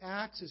what, this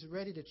axe is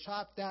ready to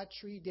chop that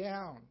tree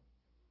down.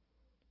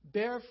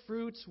 Bear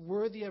fruits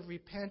worthy of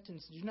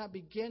repentance. Do not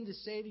begin to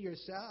say to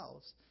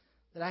yourselves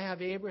that I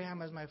have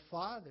Abraham as my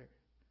father.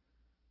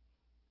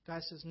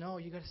 God says, no,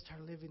 you got to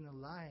start living the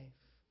life.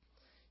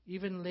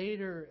 Even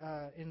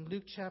later in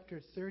Luke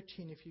chapter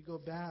 13, if you go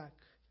back,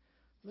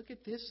 look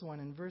at this one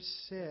in verse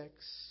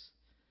 6.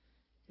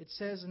 It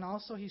says, and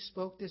also he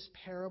spoke this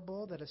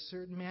parable that a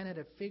certain man had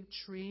a fig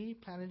tree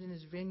planted in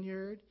his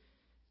vineyard,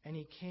 and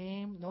he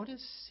came,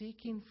 notice,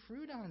 seeking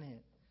fruit on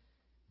it,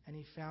 and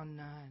he found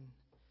none.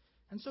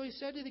 And so he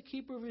said to the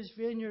keeper of his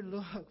vineyard,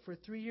 look, for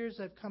 3 years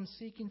I've come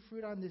seeking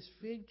fruit on this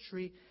fig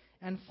tree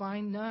and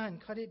find none.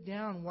 Cut it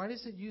down. Why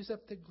does it use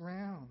up the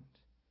ground?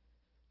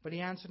 But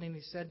he answered and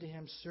he said to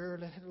him, Sir,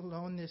 let it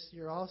alone this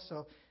year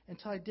also,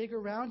 until I dig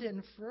around it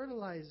and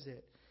fertilize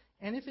it.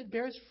 And if it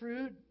bears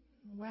fruit,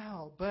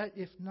 well, but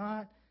if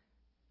not,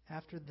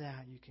 after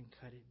that you can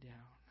cut it down.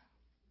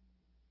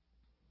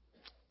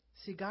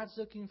 See, God's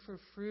looking for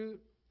fruit,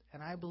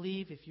 and I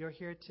believe if you're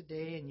here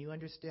today and you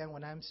understand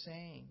what I'm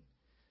saying,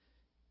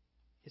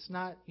 it's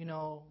not,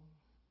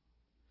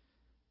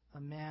 a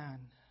man.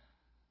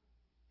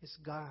 It's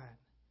God.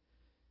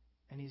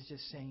 And He's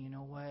just saying, you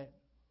know what?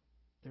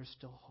 There's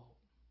still hope.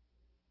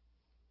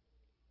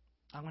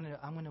 I'm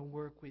gonna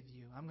work with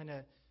you. I'm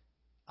gonna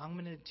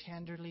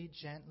tenderly,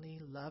 gently,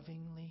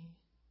 lovingly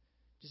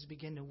just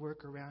begin to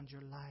work around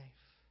your life.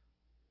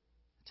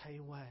 I tell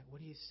you what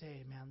do you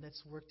say, man?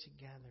 Let's work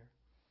together.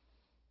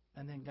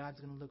 And then God's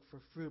going to look for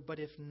fruit. But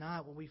if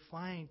not, what we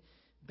find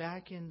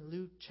back in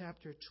Luke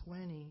chapter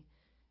 20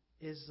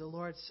 is the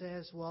Lord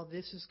says, well,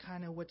 this is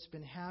kind of what's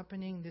been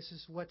happening. This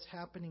is what's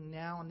happening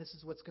now, and this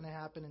is what's going to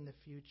happen in the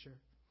future.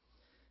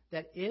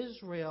 That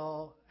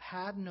Israel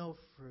had no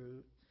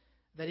fruit.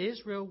 That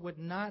Israel would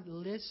not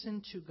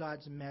listen to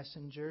God's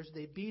messengers.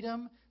 They beat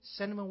him,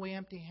 sent him away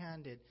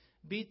empty-handed.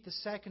 Beat the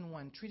second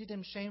one, treated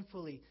him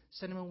shamefully,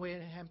 sent him away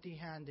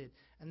empty-handed.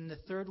 And the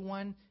third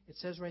one, it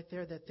says right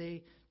there that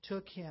they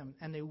took him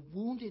and they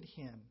wounded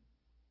him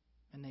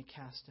and they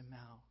cast him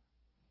out.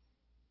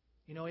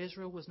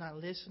 Israel was not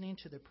listening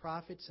to the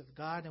prophets of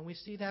God, and we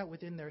see that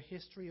within their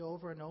history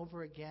over and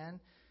over again.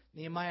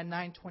 Nehemiah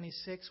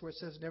 9:26, where it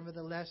says,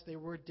 nevertheless, they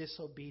were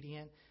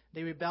disobedient.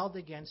 They rebelled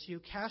against you,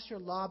 cast your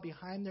law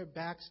behind their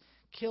backs,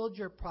 killed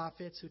your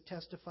prophets who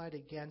testified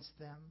against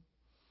them.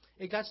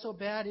 It got so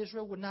bad,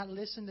 Israel would not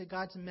listen to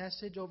God's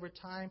message over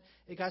time.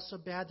 It got so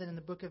bad that in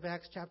the book of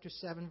Acts chapter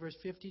 7, verse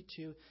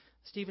 52,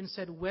 Stephen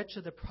said, which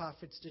of the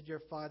prophets did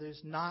your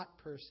fathers not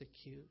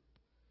persecute?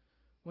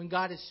 When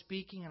God is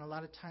speaking, and a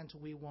lot of times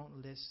we won't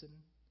listen.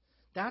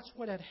 That's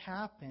what had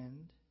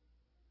happened.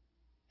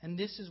 And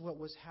this is what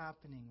was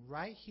happening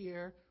right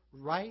here,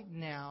 right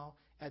now,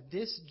 at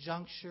this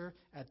juncture,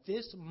 at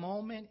this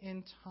moment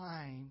in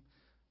time.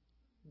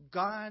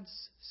 God's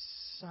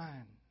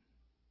Son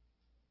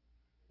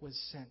was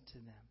sent to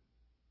them.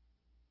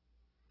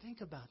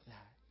 Think about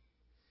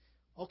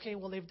that. Okay,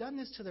 well, they've done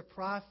this to the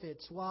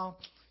prophets. Well,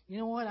 you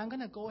know what? I'm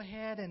going to go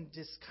ahead and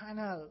just kind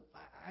of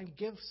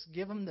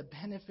give them the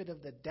benefit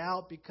of the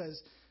doubt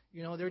because,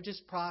 they're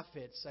just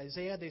prophets.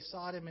 Isaiah, they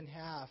sawed him in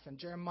half. And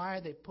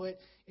Jeremiah, they put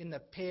in the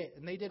pit.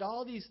 And they did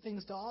all these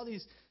things to all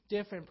these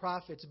different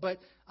prophets. But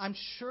I'm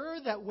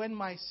sure that when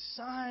my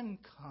Son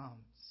comes,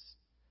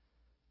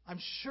 I'm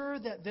sure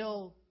that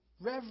they'll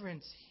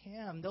reverence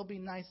Him. They'll be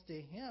nice to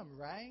Him,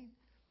 right?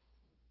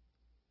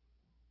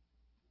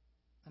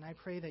 And I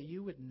pray that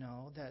you would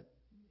know that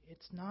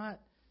it's not,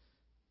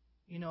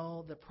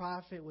 the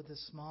prophet with the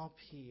small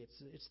p.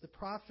 It's the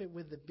prophet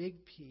with the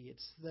big P.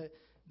 It's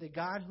the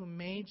God who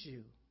made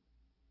you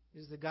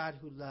is the God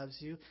who loves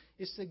you.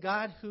 It's the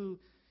God who,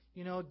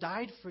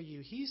 died for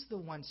you. He's the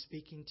one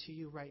speaking to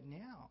you right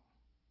now.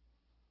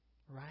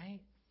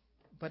 Right?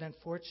 But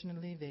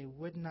unfortunately, they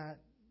would not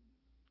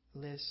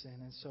listen.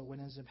 And so what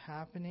ends up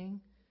happening,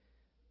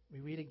 we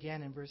read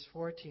again in verse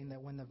 14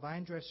 that when the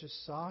vine dressers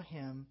saw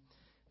him,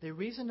 they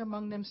reasoned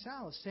among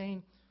themselves,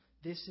 saying,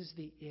 this is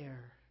the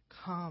heir.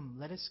 Come,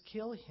 let us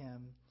kill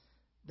him,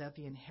 that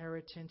the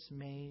inheritance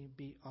may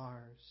be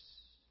ours.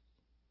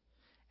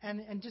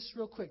 And just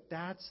real quick,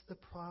 that's the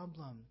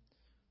problem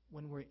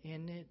when we're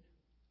in it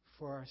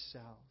for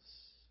ourselves.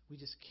 We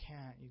just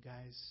can't, you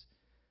guys.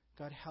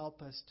 God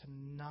help us to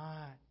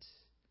not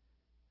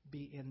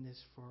be in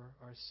this for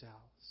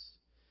ourselves.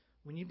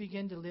 When you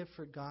begin to live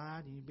for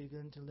God and you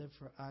begin to live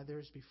for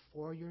others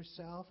before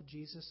yourself,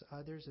 Jesus,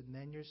 others, and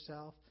then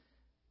yourself,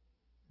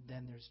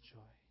 then there's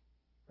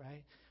joy,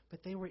 right?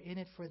 But they were in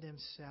it for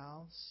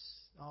themselves.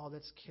 Oh,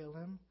 let's kill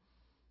him.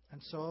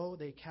 And so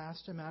they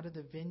cast him out of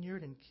the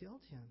vineyard and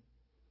killed him.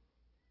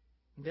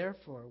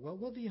 Therefore,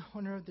 what will the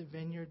owner of the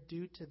vineyard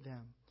do to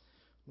them?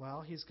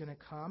 Well, he's going to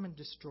come and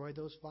destroy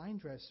those vine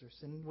dressers.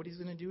 And what he's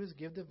going to do is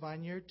give the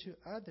vineyard to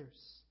others.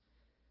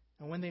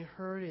 And when they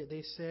heard it,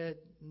 they said,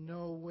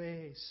 no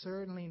way,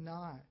 certainly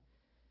not.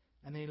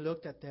 And they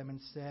looked at them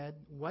and said,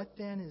 what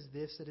then is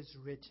this that is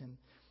written?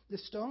 The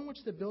stone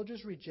which the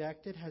builders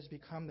rejected has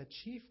become the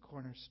chief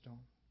cornerstone.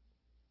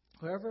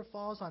 Whoever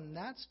falls on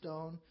that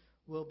stone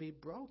will be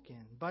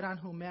broken, but on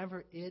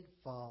whomever it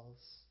falls,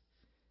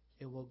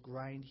 it will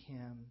grind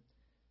him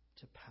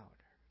to powder.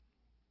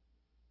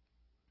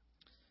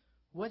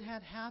 What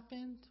had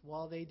happened?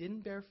 While they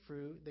didn't bear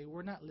fruit, they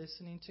were not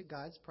listening to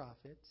God's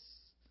prophets.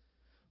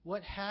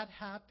 What had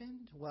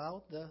happened?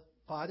 Well, the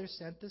Father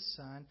sent the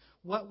Son.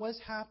 What was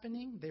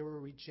happening? They were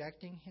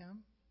rejecting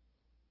Him.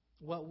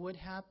 What would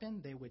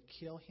happen? They would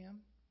kill Him.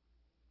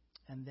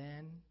 And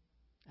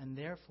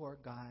therefore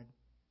God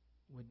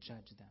would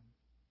judge them.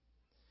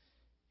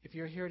 If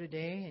you're here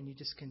today and you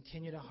just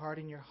continue to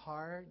harden your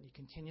heart, you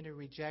continue to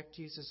reject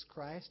Jesus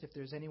Christ, if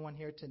there's anyone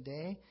here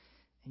today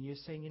and you're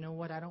saying, you know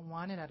what, I don't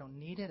want it, I don't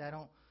need it,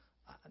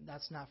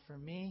 that's not for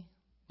me,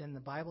 then the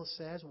Bible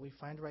says, what we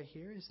find right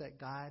here is that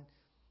God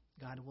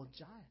will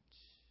judge.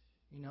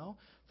 You know,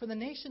 for the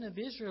nation of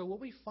Israel, what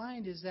we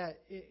find is that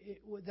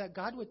that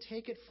God would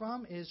take it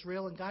from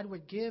Israel and God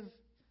would give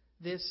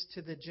this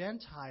to the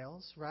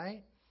Gentiles,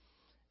 right?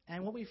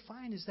 And what we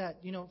find is that,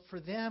 you know, for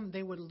them,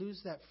 they would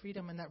lose that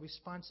freedom and that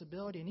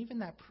responsibility and even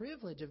that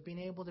privilege of being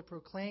able to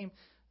proclaim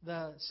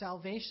the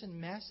salvation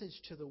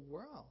message to the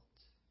world.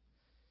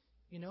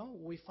 You know,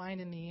 what we find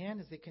in the end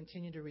as they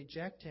continue to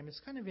reject Him, it's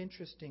kind of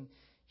interesting.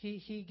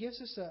 He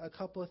gives us a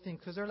couple of things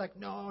because they're like,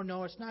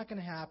 no, it's not going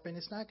to happen.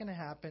 It's not going to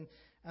happen.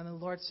 And the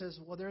Lord says,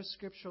 well, there's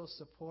scriptural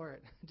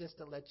support, just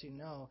to let you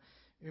know.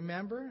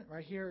 Remember,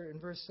 right here in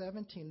verse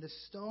 17, the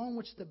stone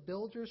which the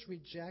builders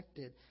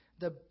rejected,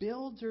 the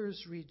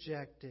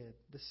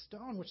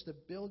stone which the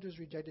builders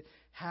rejected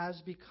has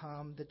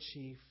become the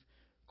chief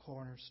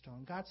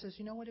cornerstone. God says,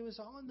 you know what? It was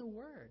all in the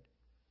Word.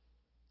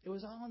 It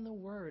was all in the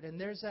Word. And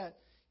there's that,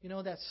 you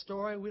know, that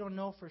story. We don't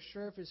know for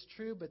sure if it's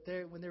true, but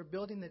when they were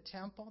building the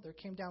temple, there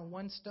came down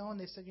one stone.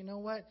 They said, you know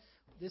what?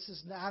 This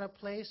is out of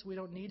place. We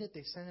don't need it.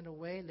 They sent it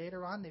away.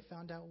 Later on, they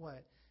found out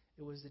what?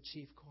 It was the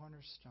chief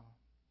cornerstone.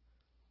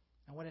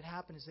 And what had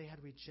happened is they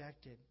had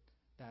rejected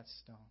that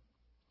stone.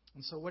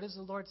 And so what does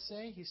the Lord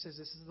say? He says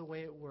this is the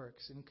way it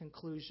works. In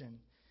conclusion,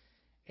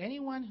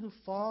 anyone who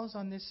falls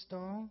on this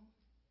stone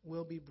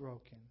will be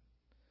broken.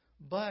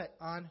 But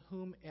on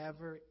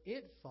whomever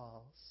it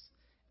falls,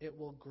 it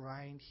will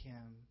grind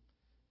him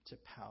to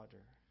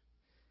powder.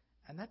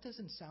 And that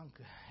doesn't sound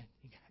good,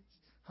 you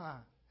guys.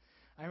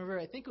 I remember,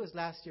 I think it was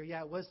last year.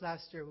 Yeah, it was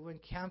last year. We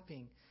went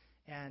camping.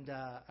 And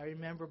I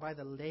remember by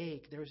the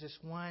lake, there was this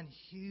one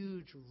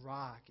huge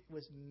rock. It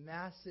was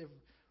massive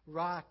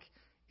rock.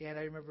 And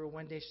I remember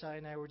one day, Shai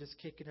and I were just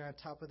kicking it on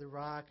top of the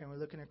rock, and we're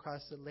looking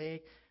across the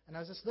lake. And I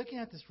was just looking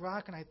at this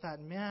rock, and I thought,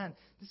 man,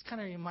 this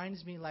kind of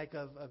reminds me like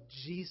of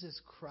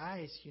Jesus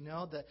Christ, you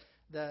know,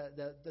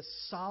 the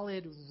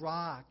solid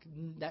rock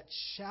that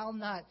shall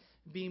not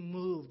be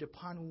moved,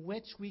 upon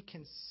which we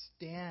can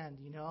stand,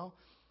 you know.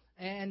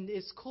 And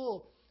it's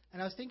cool.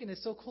 And I was thinking,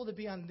 it's so cool to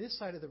be on this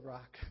side of the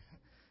rock.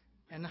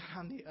 And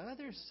on the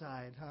other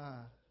side,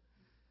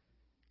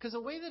 Because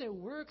the way that it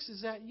works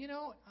is that, you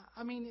know,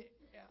 I mean,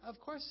 of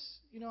course,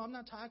 you know, I'm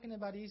not talking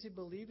about easy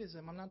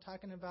believism. I'm not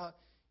talking about,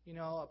 you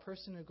know, a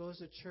person who goes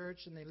to church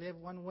and they live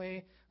one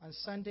way on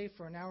Sunday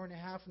for an hour and a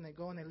half and they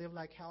go and they live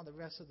like hell the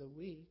rest of the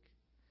week.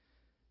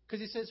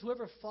 Because he says,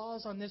 whoever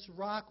falls on this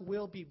rock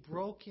will be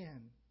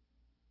broken.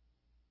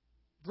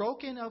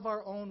 Broken of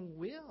our own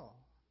will.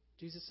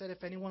 Jesus said,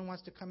 if anyone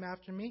wants to come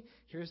after me,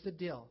 here's the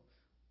deal.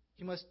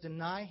 He must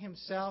deny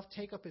himself,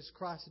 take up his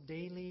cross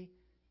daily,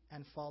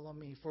 and follow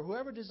me. For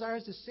whoever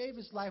desires to save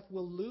his life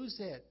will lose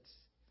it.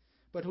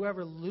 But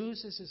whoever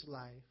loses his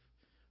life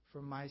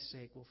for my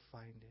sake will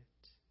find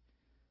it.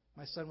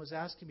 My son was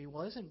asking me,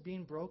 well, isn't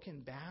being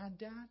broken bad,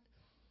 Dad?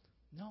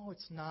 No,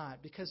 it's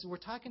not. Because we're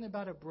talking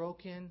about a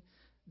broken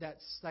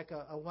that's like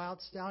a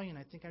wild stallion.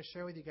 I think I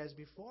shared with you guys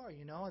before.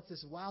 You know, it's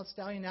this wild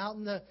stallion out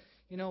in the,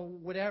 you know,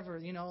 whatever,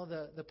 you know,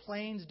 the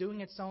plains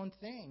doing its own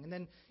thing. And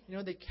then, you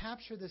know, they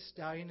capture the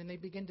stallion and they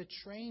begin to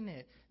train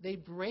it. They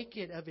break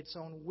it of its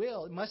own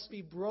will. It must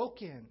be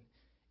broken.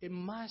 It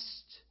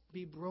must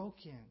be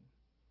broken.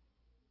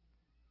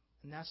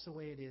 And that's the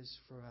way it is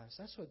for us.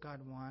 That's what God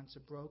wants, a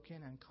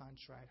broken and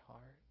contrite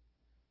heart.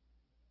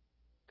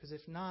 Because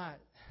if not,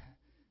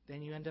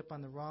 then you end up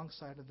on the wrong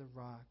side of the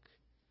rock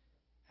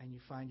and you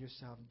find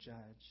yourself judged.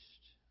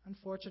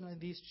 Unfortunately,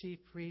 these chief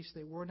priests,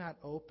 they were not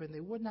open.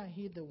 They would not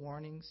heed the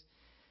warnings.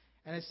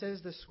 And it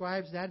says the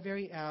scribes that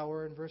very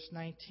hour, in verse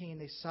 19,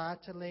 they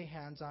sought to lay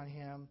hands on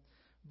him,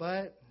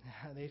 but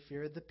they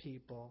feared the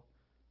people,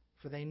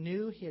 for they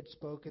knew he had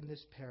spoken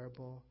this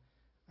parable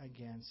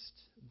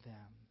against them.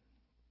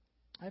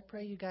 I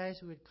pray you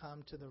guys would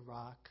come to the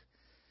rock,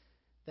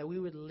 that we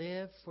would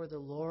live for the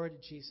Lord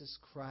Jesus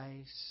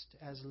Christ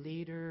as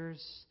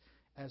leaders,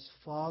 as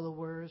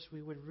followers.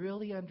 We would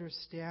really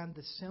understand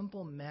the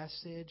simple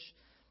message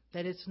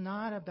that it's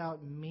not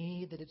about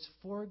me, that it's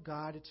for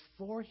God, it's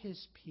for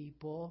His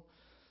people,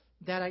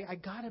 that I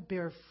got to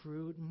bear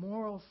fruit,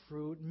 moral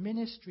fruit,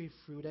 ministry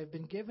fruit. I've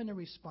been given a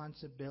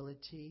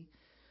responsibility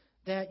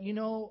that, you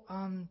know,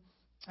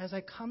 as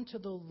I come to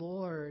the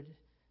Lord,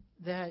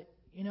 that,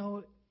 you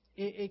know,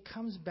 it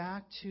comes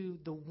back to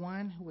the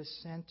one who was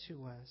sent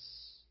to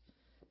us,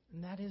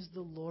 and that is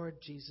the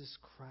Lord Jesus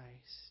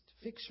Christ.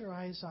 Fix your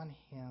eyes on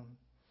Him.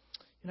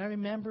 And I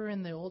remember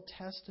in the Old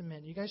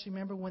Testament, you guys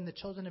remember when the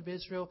children of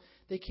Israel,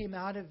 they came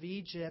out of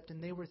Egypt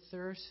and they were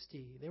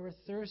thirsty. They were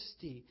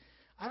thirsty.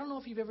 I don't know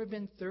if you've ever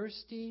been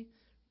thirsty.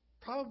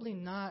 Probably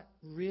not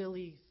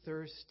really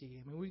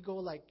thirsty. I mean, we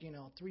go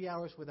 3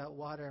 hours without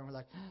water and we're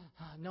like,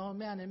 no,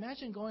 man,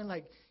 imagine going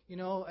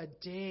a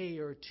day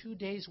or 2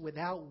 days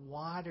without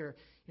water.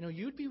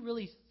 You'd be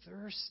really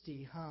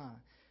thirsty, huh?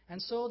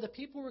 And so the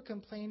people were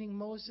complaining,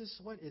 Moses,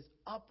 what is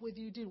up with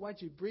you, dude? Why'd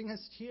you bring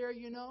us here,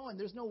 and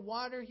there's no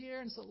water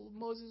here? And so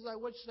Moses is like,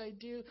 what should I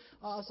do?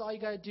 So all you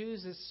got to do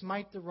is just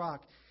smite the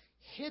rock.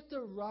 Hit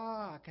the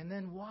rock, and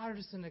then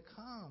water's going to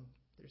come.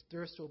 Their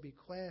thirst will be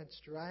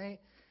quenched, right?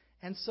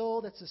 And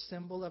so that's a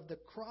symbol of the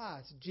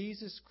cross.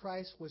 Jesus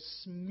Christ was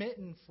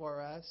smitten for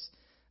us,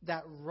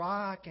 that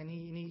rock, and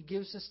he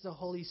gives us the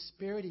Holy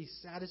Spirit. He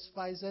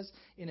satisfies us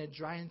in a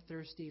dry and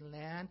thirsty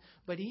land.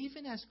 But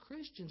even as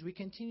Christians, we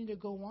continue to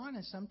go on,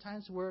 and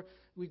sometimes we're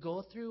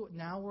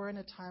in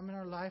a time in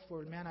our life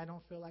where, man, I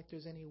don't feel like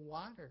there's any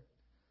water.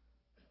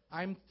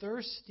 I'm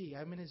thirsty.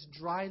 I'm in this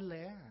dry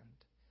land.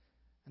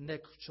 And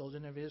the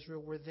children of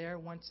Israel were there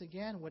once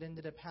again. What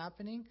ended up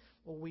happening?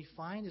 What we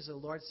find is the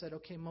Lord said,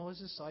 okay,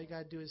 Moses, all you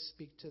got to do is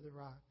speak to the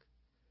rock.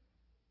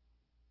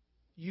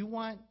 You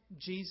want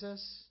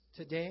Jesus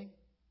today?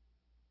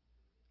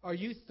 Are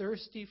you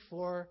thirsty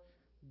for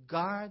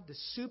God, the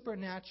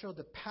supernatural,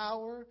 the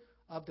power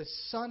of the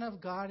Son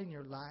of God in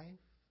your life?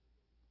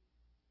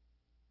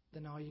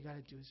 Then all you got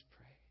to do is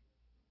pray.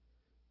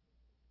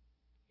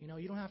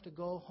 You don't have to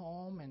go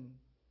home and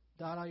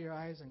dot all your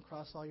I's and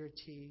cross all your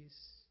T's.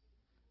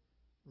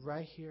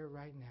 Right here,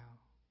 right now.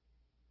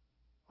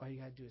 All you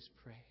got to do is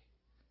pray.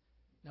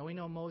 Now we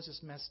know Moses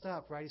messed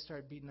up, right? He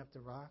started beating up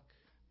the rock.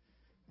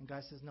 And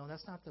God says, no,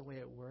 that's not the way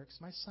it works.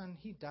 My son,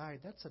 he died.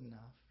 That's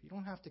enough. You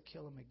don't have to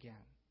kill him again.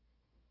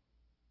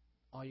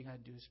 All you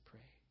got to do is pray.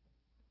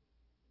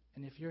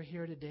 And if you're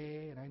here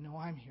today, and I know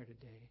I'm here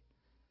today,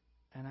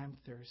 and I'm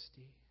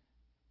thirsty,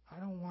 I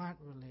don't want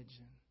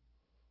religion.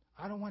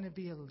 I don't want to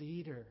be a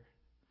leader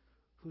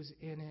who's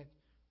in it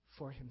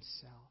for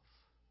himself.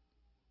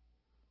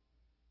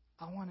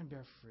 I want to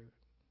bear fruit.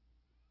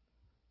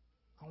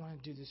 I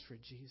want to do this for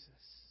Jesus.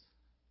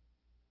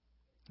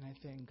 And I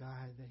thank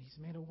God that He's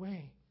made a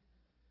way.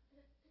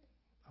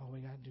 All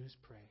we got to do is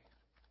pray.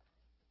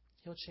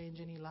 He'll change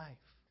any life.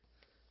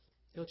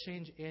 He'll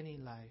change any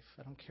life.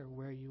 I don't care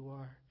where you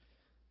are.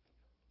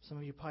 Some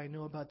of you probably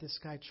know about this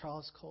guy,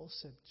 Charles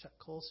Colson. Chuck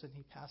Colson,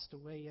 he passed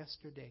away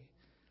yesterday.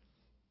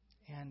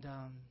 And,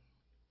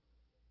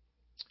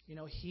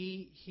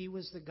 he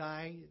was the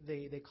guy,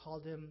 they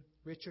called him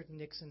Richard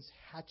Nixon's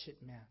hatchet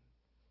man.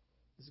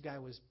 This guy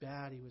was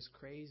bad. He was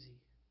crazy.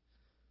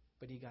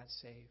 But he got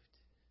saved.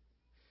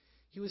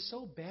 He was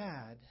so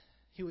bad.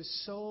 He was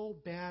so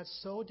bad,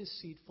 so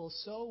deceitful,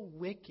 so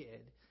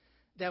wicked,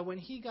 that when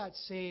he got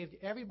saved,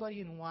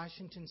 everybody in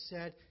Washington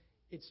said,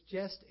 it's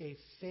just a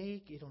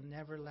fake. It'll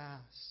never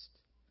last.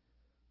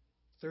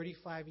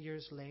 35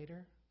 years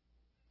later,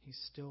 he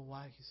was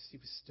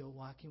still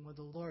walking with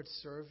the Lord,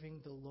 serving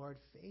the Lord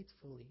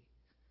faithfully.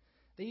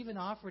 They even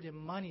offered him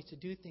money to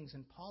do things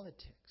in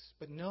politics.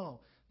 But no,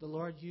 the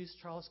Lord used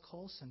Charles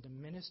Colson to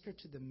minister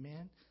to the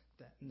men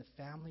and the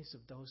families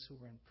of those who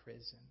were in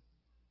prison.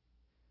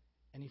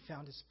 And he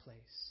found his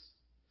place.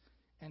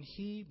 And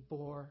he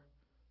bore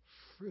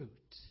fruit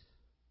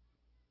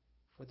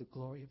for the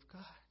glory of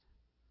God.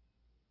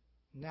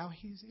 Now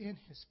he's in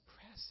His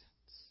presence.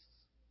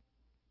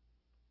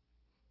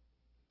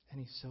 And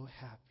he's so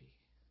happy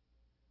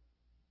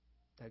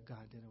that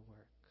God did a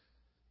work.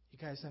 You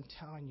guys, I'm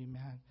telling you,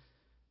 man,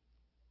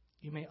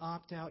 you may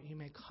opt out, you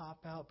may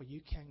cop out, but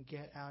you can't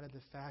get out of the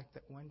fact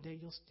that one day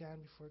you'll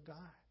stand before God.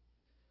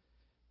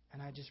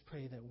 And I just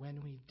pray that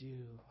when we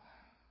do,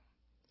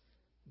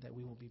 that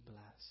we will be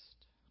blessed.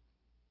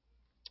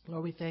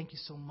 Lord, we thank you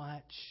so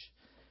much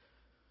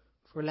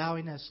for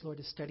allowing us, Lord,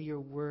 to study your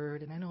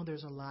word. And I know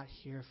there's a lot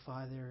here,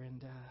 Father,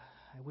 and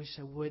I wish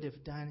I would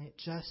have done it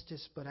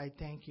justice, but I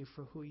thank you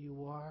for who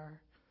you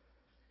are.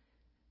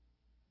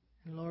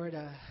 And Lord,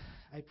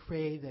 I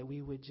pray that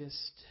we would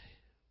just,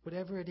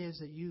 whatever it is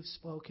that you've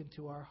spoken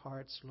to our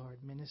hearts,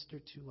 Lord, minister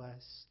to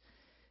us.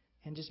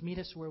 And just meet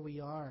us where we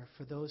are.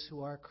 For those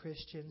who are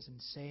Christians and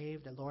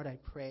saved, and Lord, I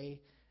pray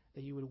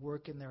that you would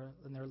work in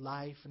their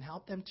life and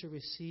help them to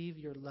receive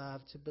your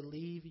love, to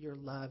believe your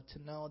love,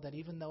 to know that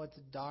even though it's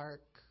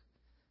dark,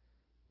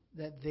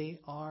 that they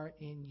are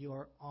in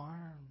your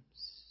arms.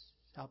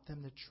 Help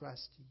them to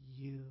trust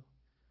you.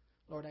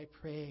 Lord, I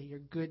pray your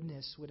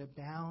goodness would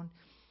abound.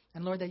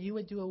 And Lord, that you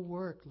would do a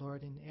work,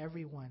 Lord, in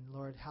everyone.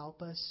 Lord,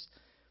 help us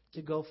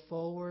to go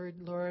forward,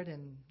 Lord,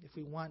 and if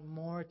we want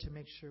more, to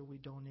make sure we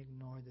don't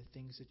ignore the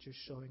things that you're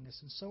showing us.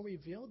 And so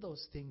reveal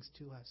those things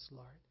to us,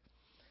 Lord.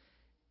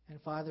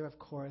 And Father, of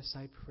course,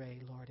 I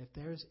pray, Lord, if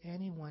there's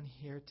anyone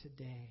here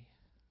today,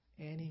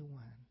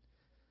 anyone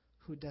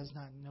who does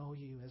not know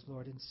you as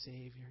Lord and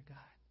Savior, God,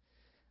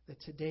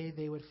 that today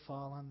they would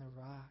fall on the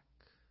rock.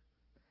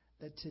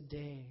 That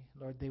today,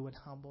 Lord, they would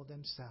humble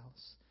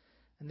themselves.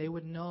 And they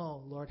would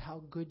know, Lord,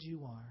 how good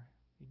you are.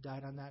 You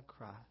died on that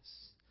cross.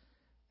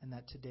 and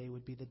that today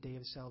would be the day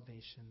of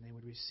salvation. They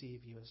would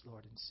receive you as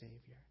Lord and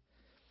Savior.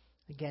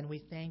 Again,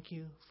 we thank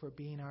you for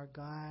being our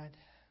God,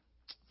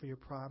 for your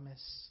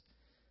promise.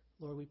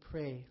 Lord, we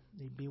pray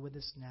that you be with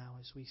us now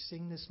as we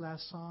sing this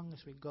last song,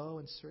 as we go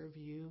and serve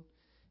you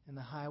in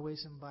the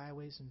highways and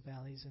byways and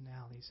valleys and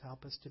alleys.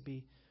 Help us to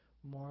be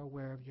more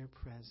aware of your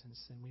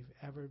presence than we've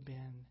ever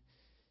been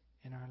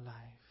in our life.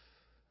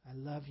 I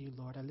love you,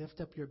 Lord. I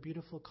lift up your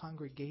beautiful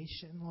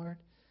congregation, Lord,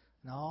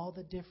 and all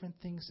the different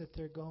things that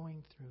they're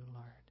going through,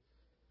 Lord.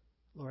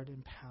 Lord,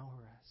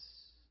 empower us,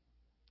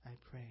 I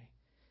pray,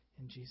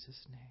 in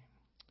Jesus' name.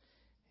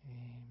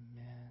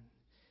 Amen.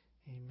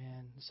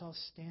 Amen. Let's all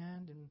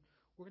stand, and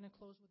we're going to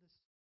close with a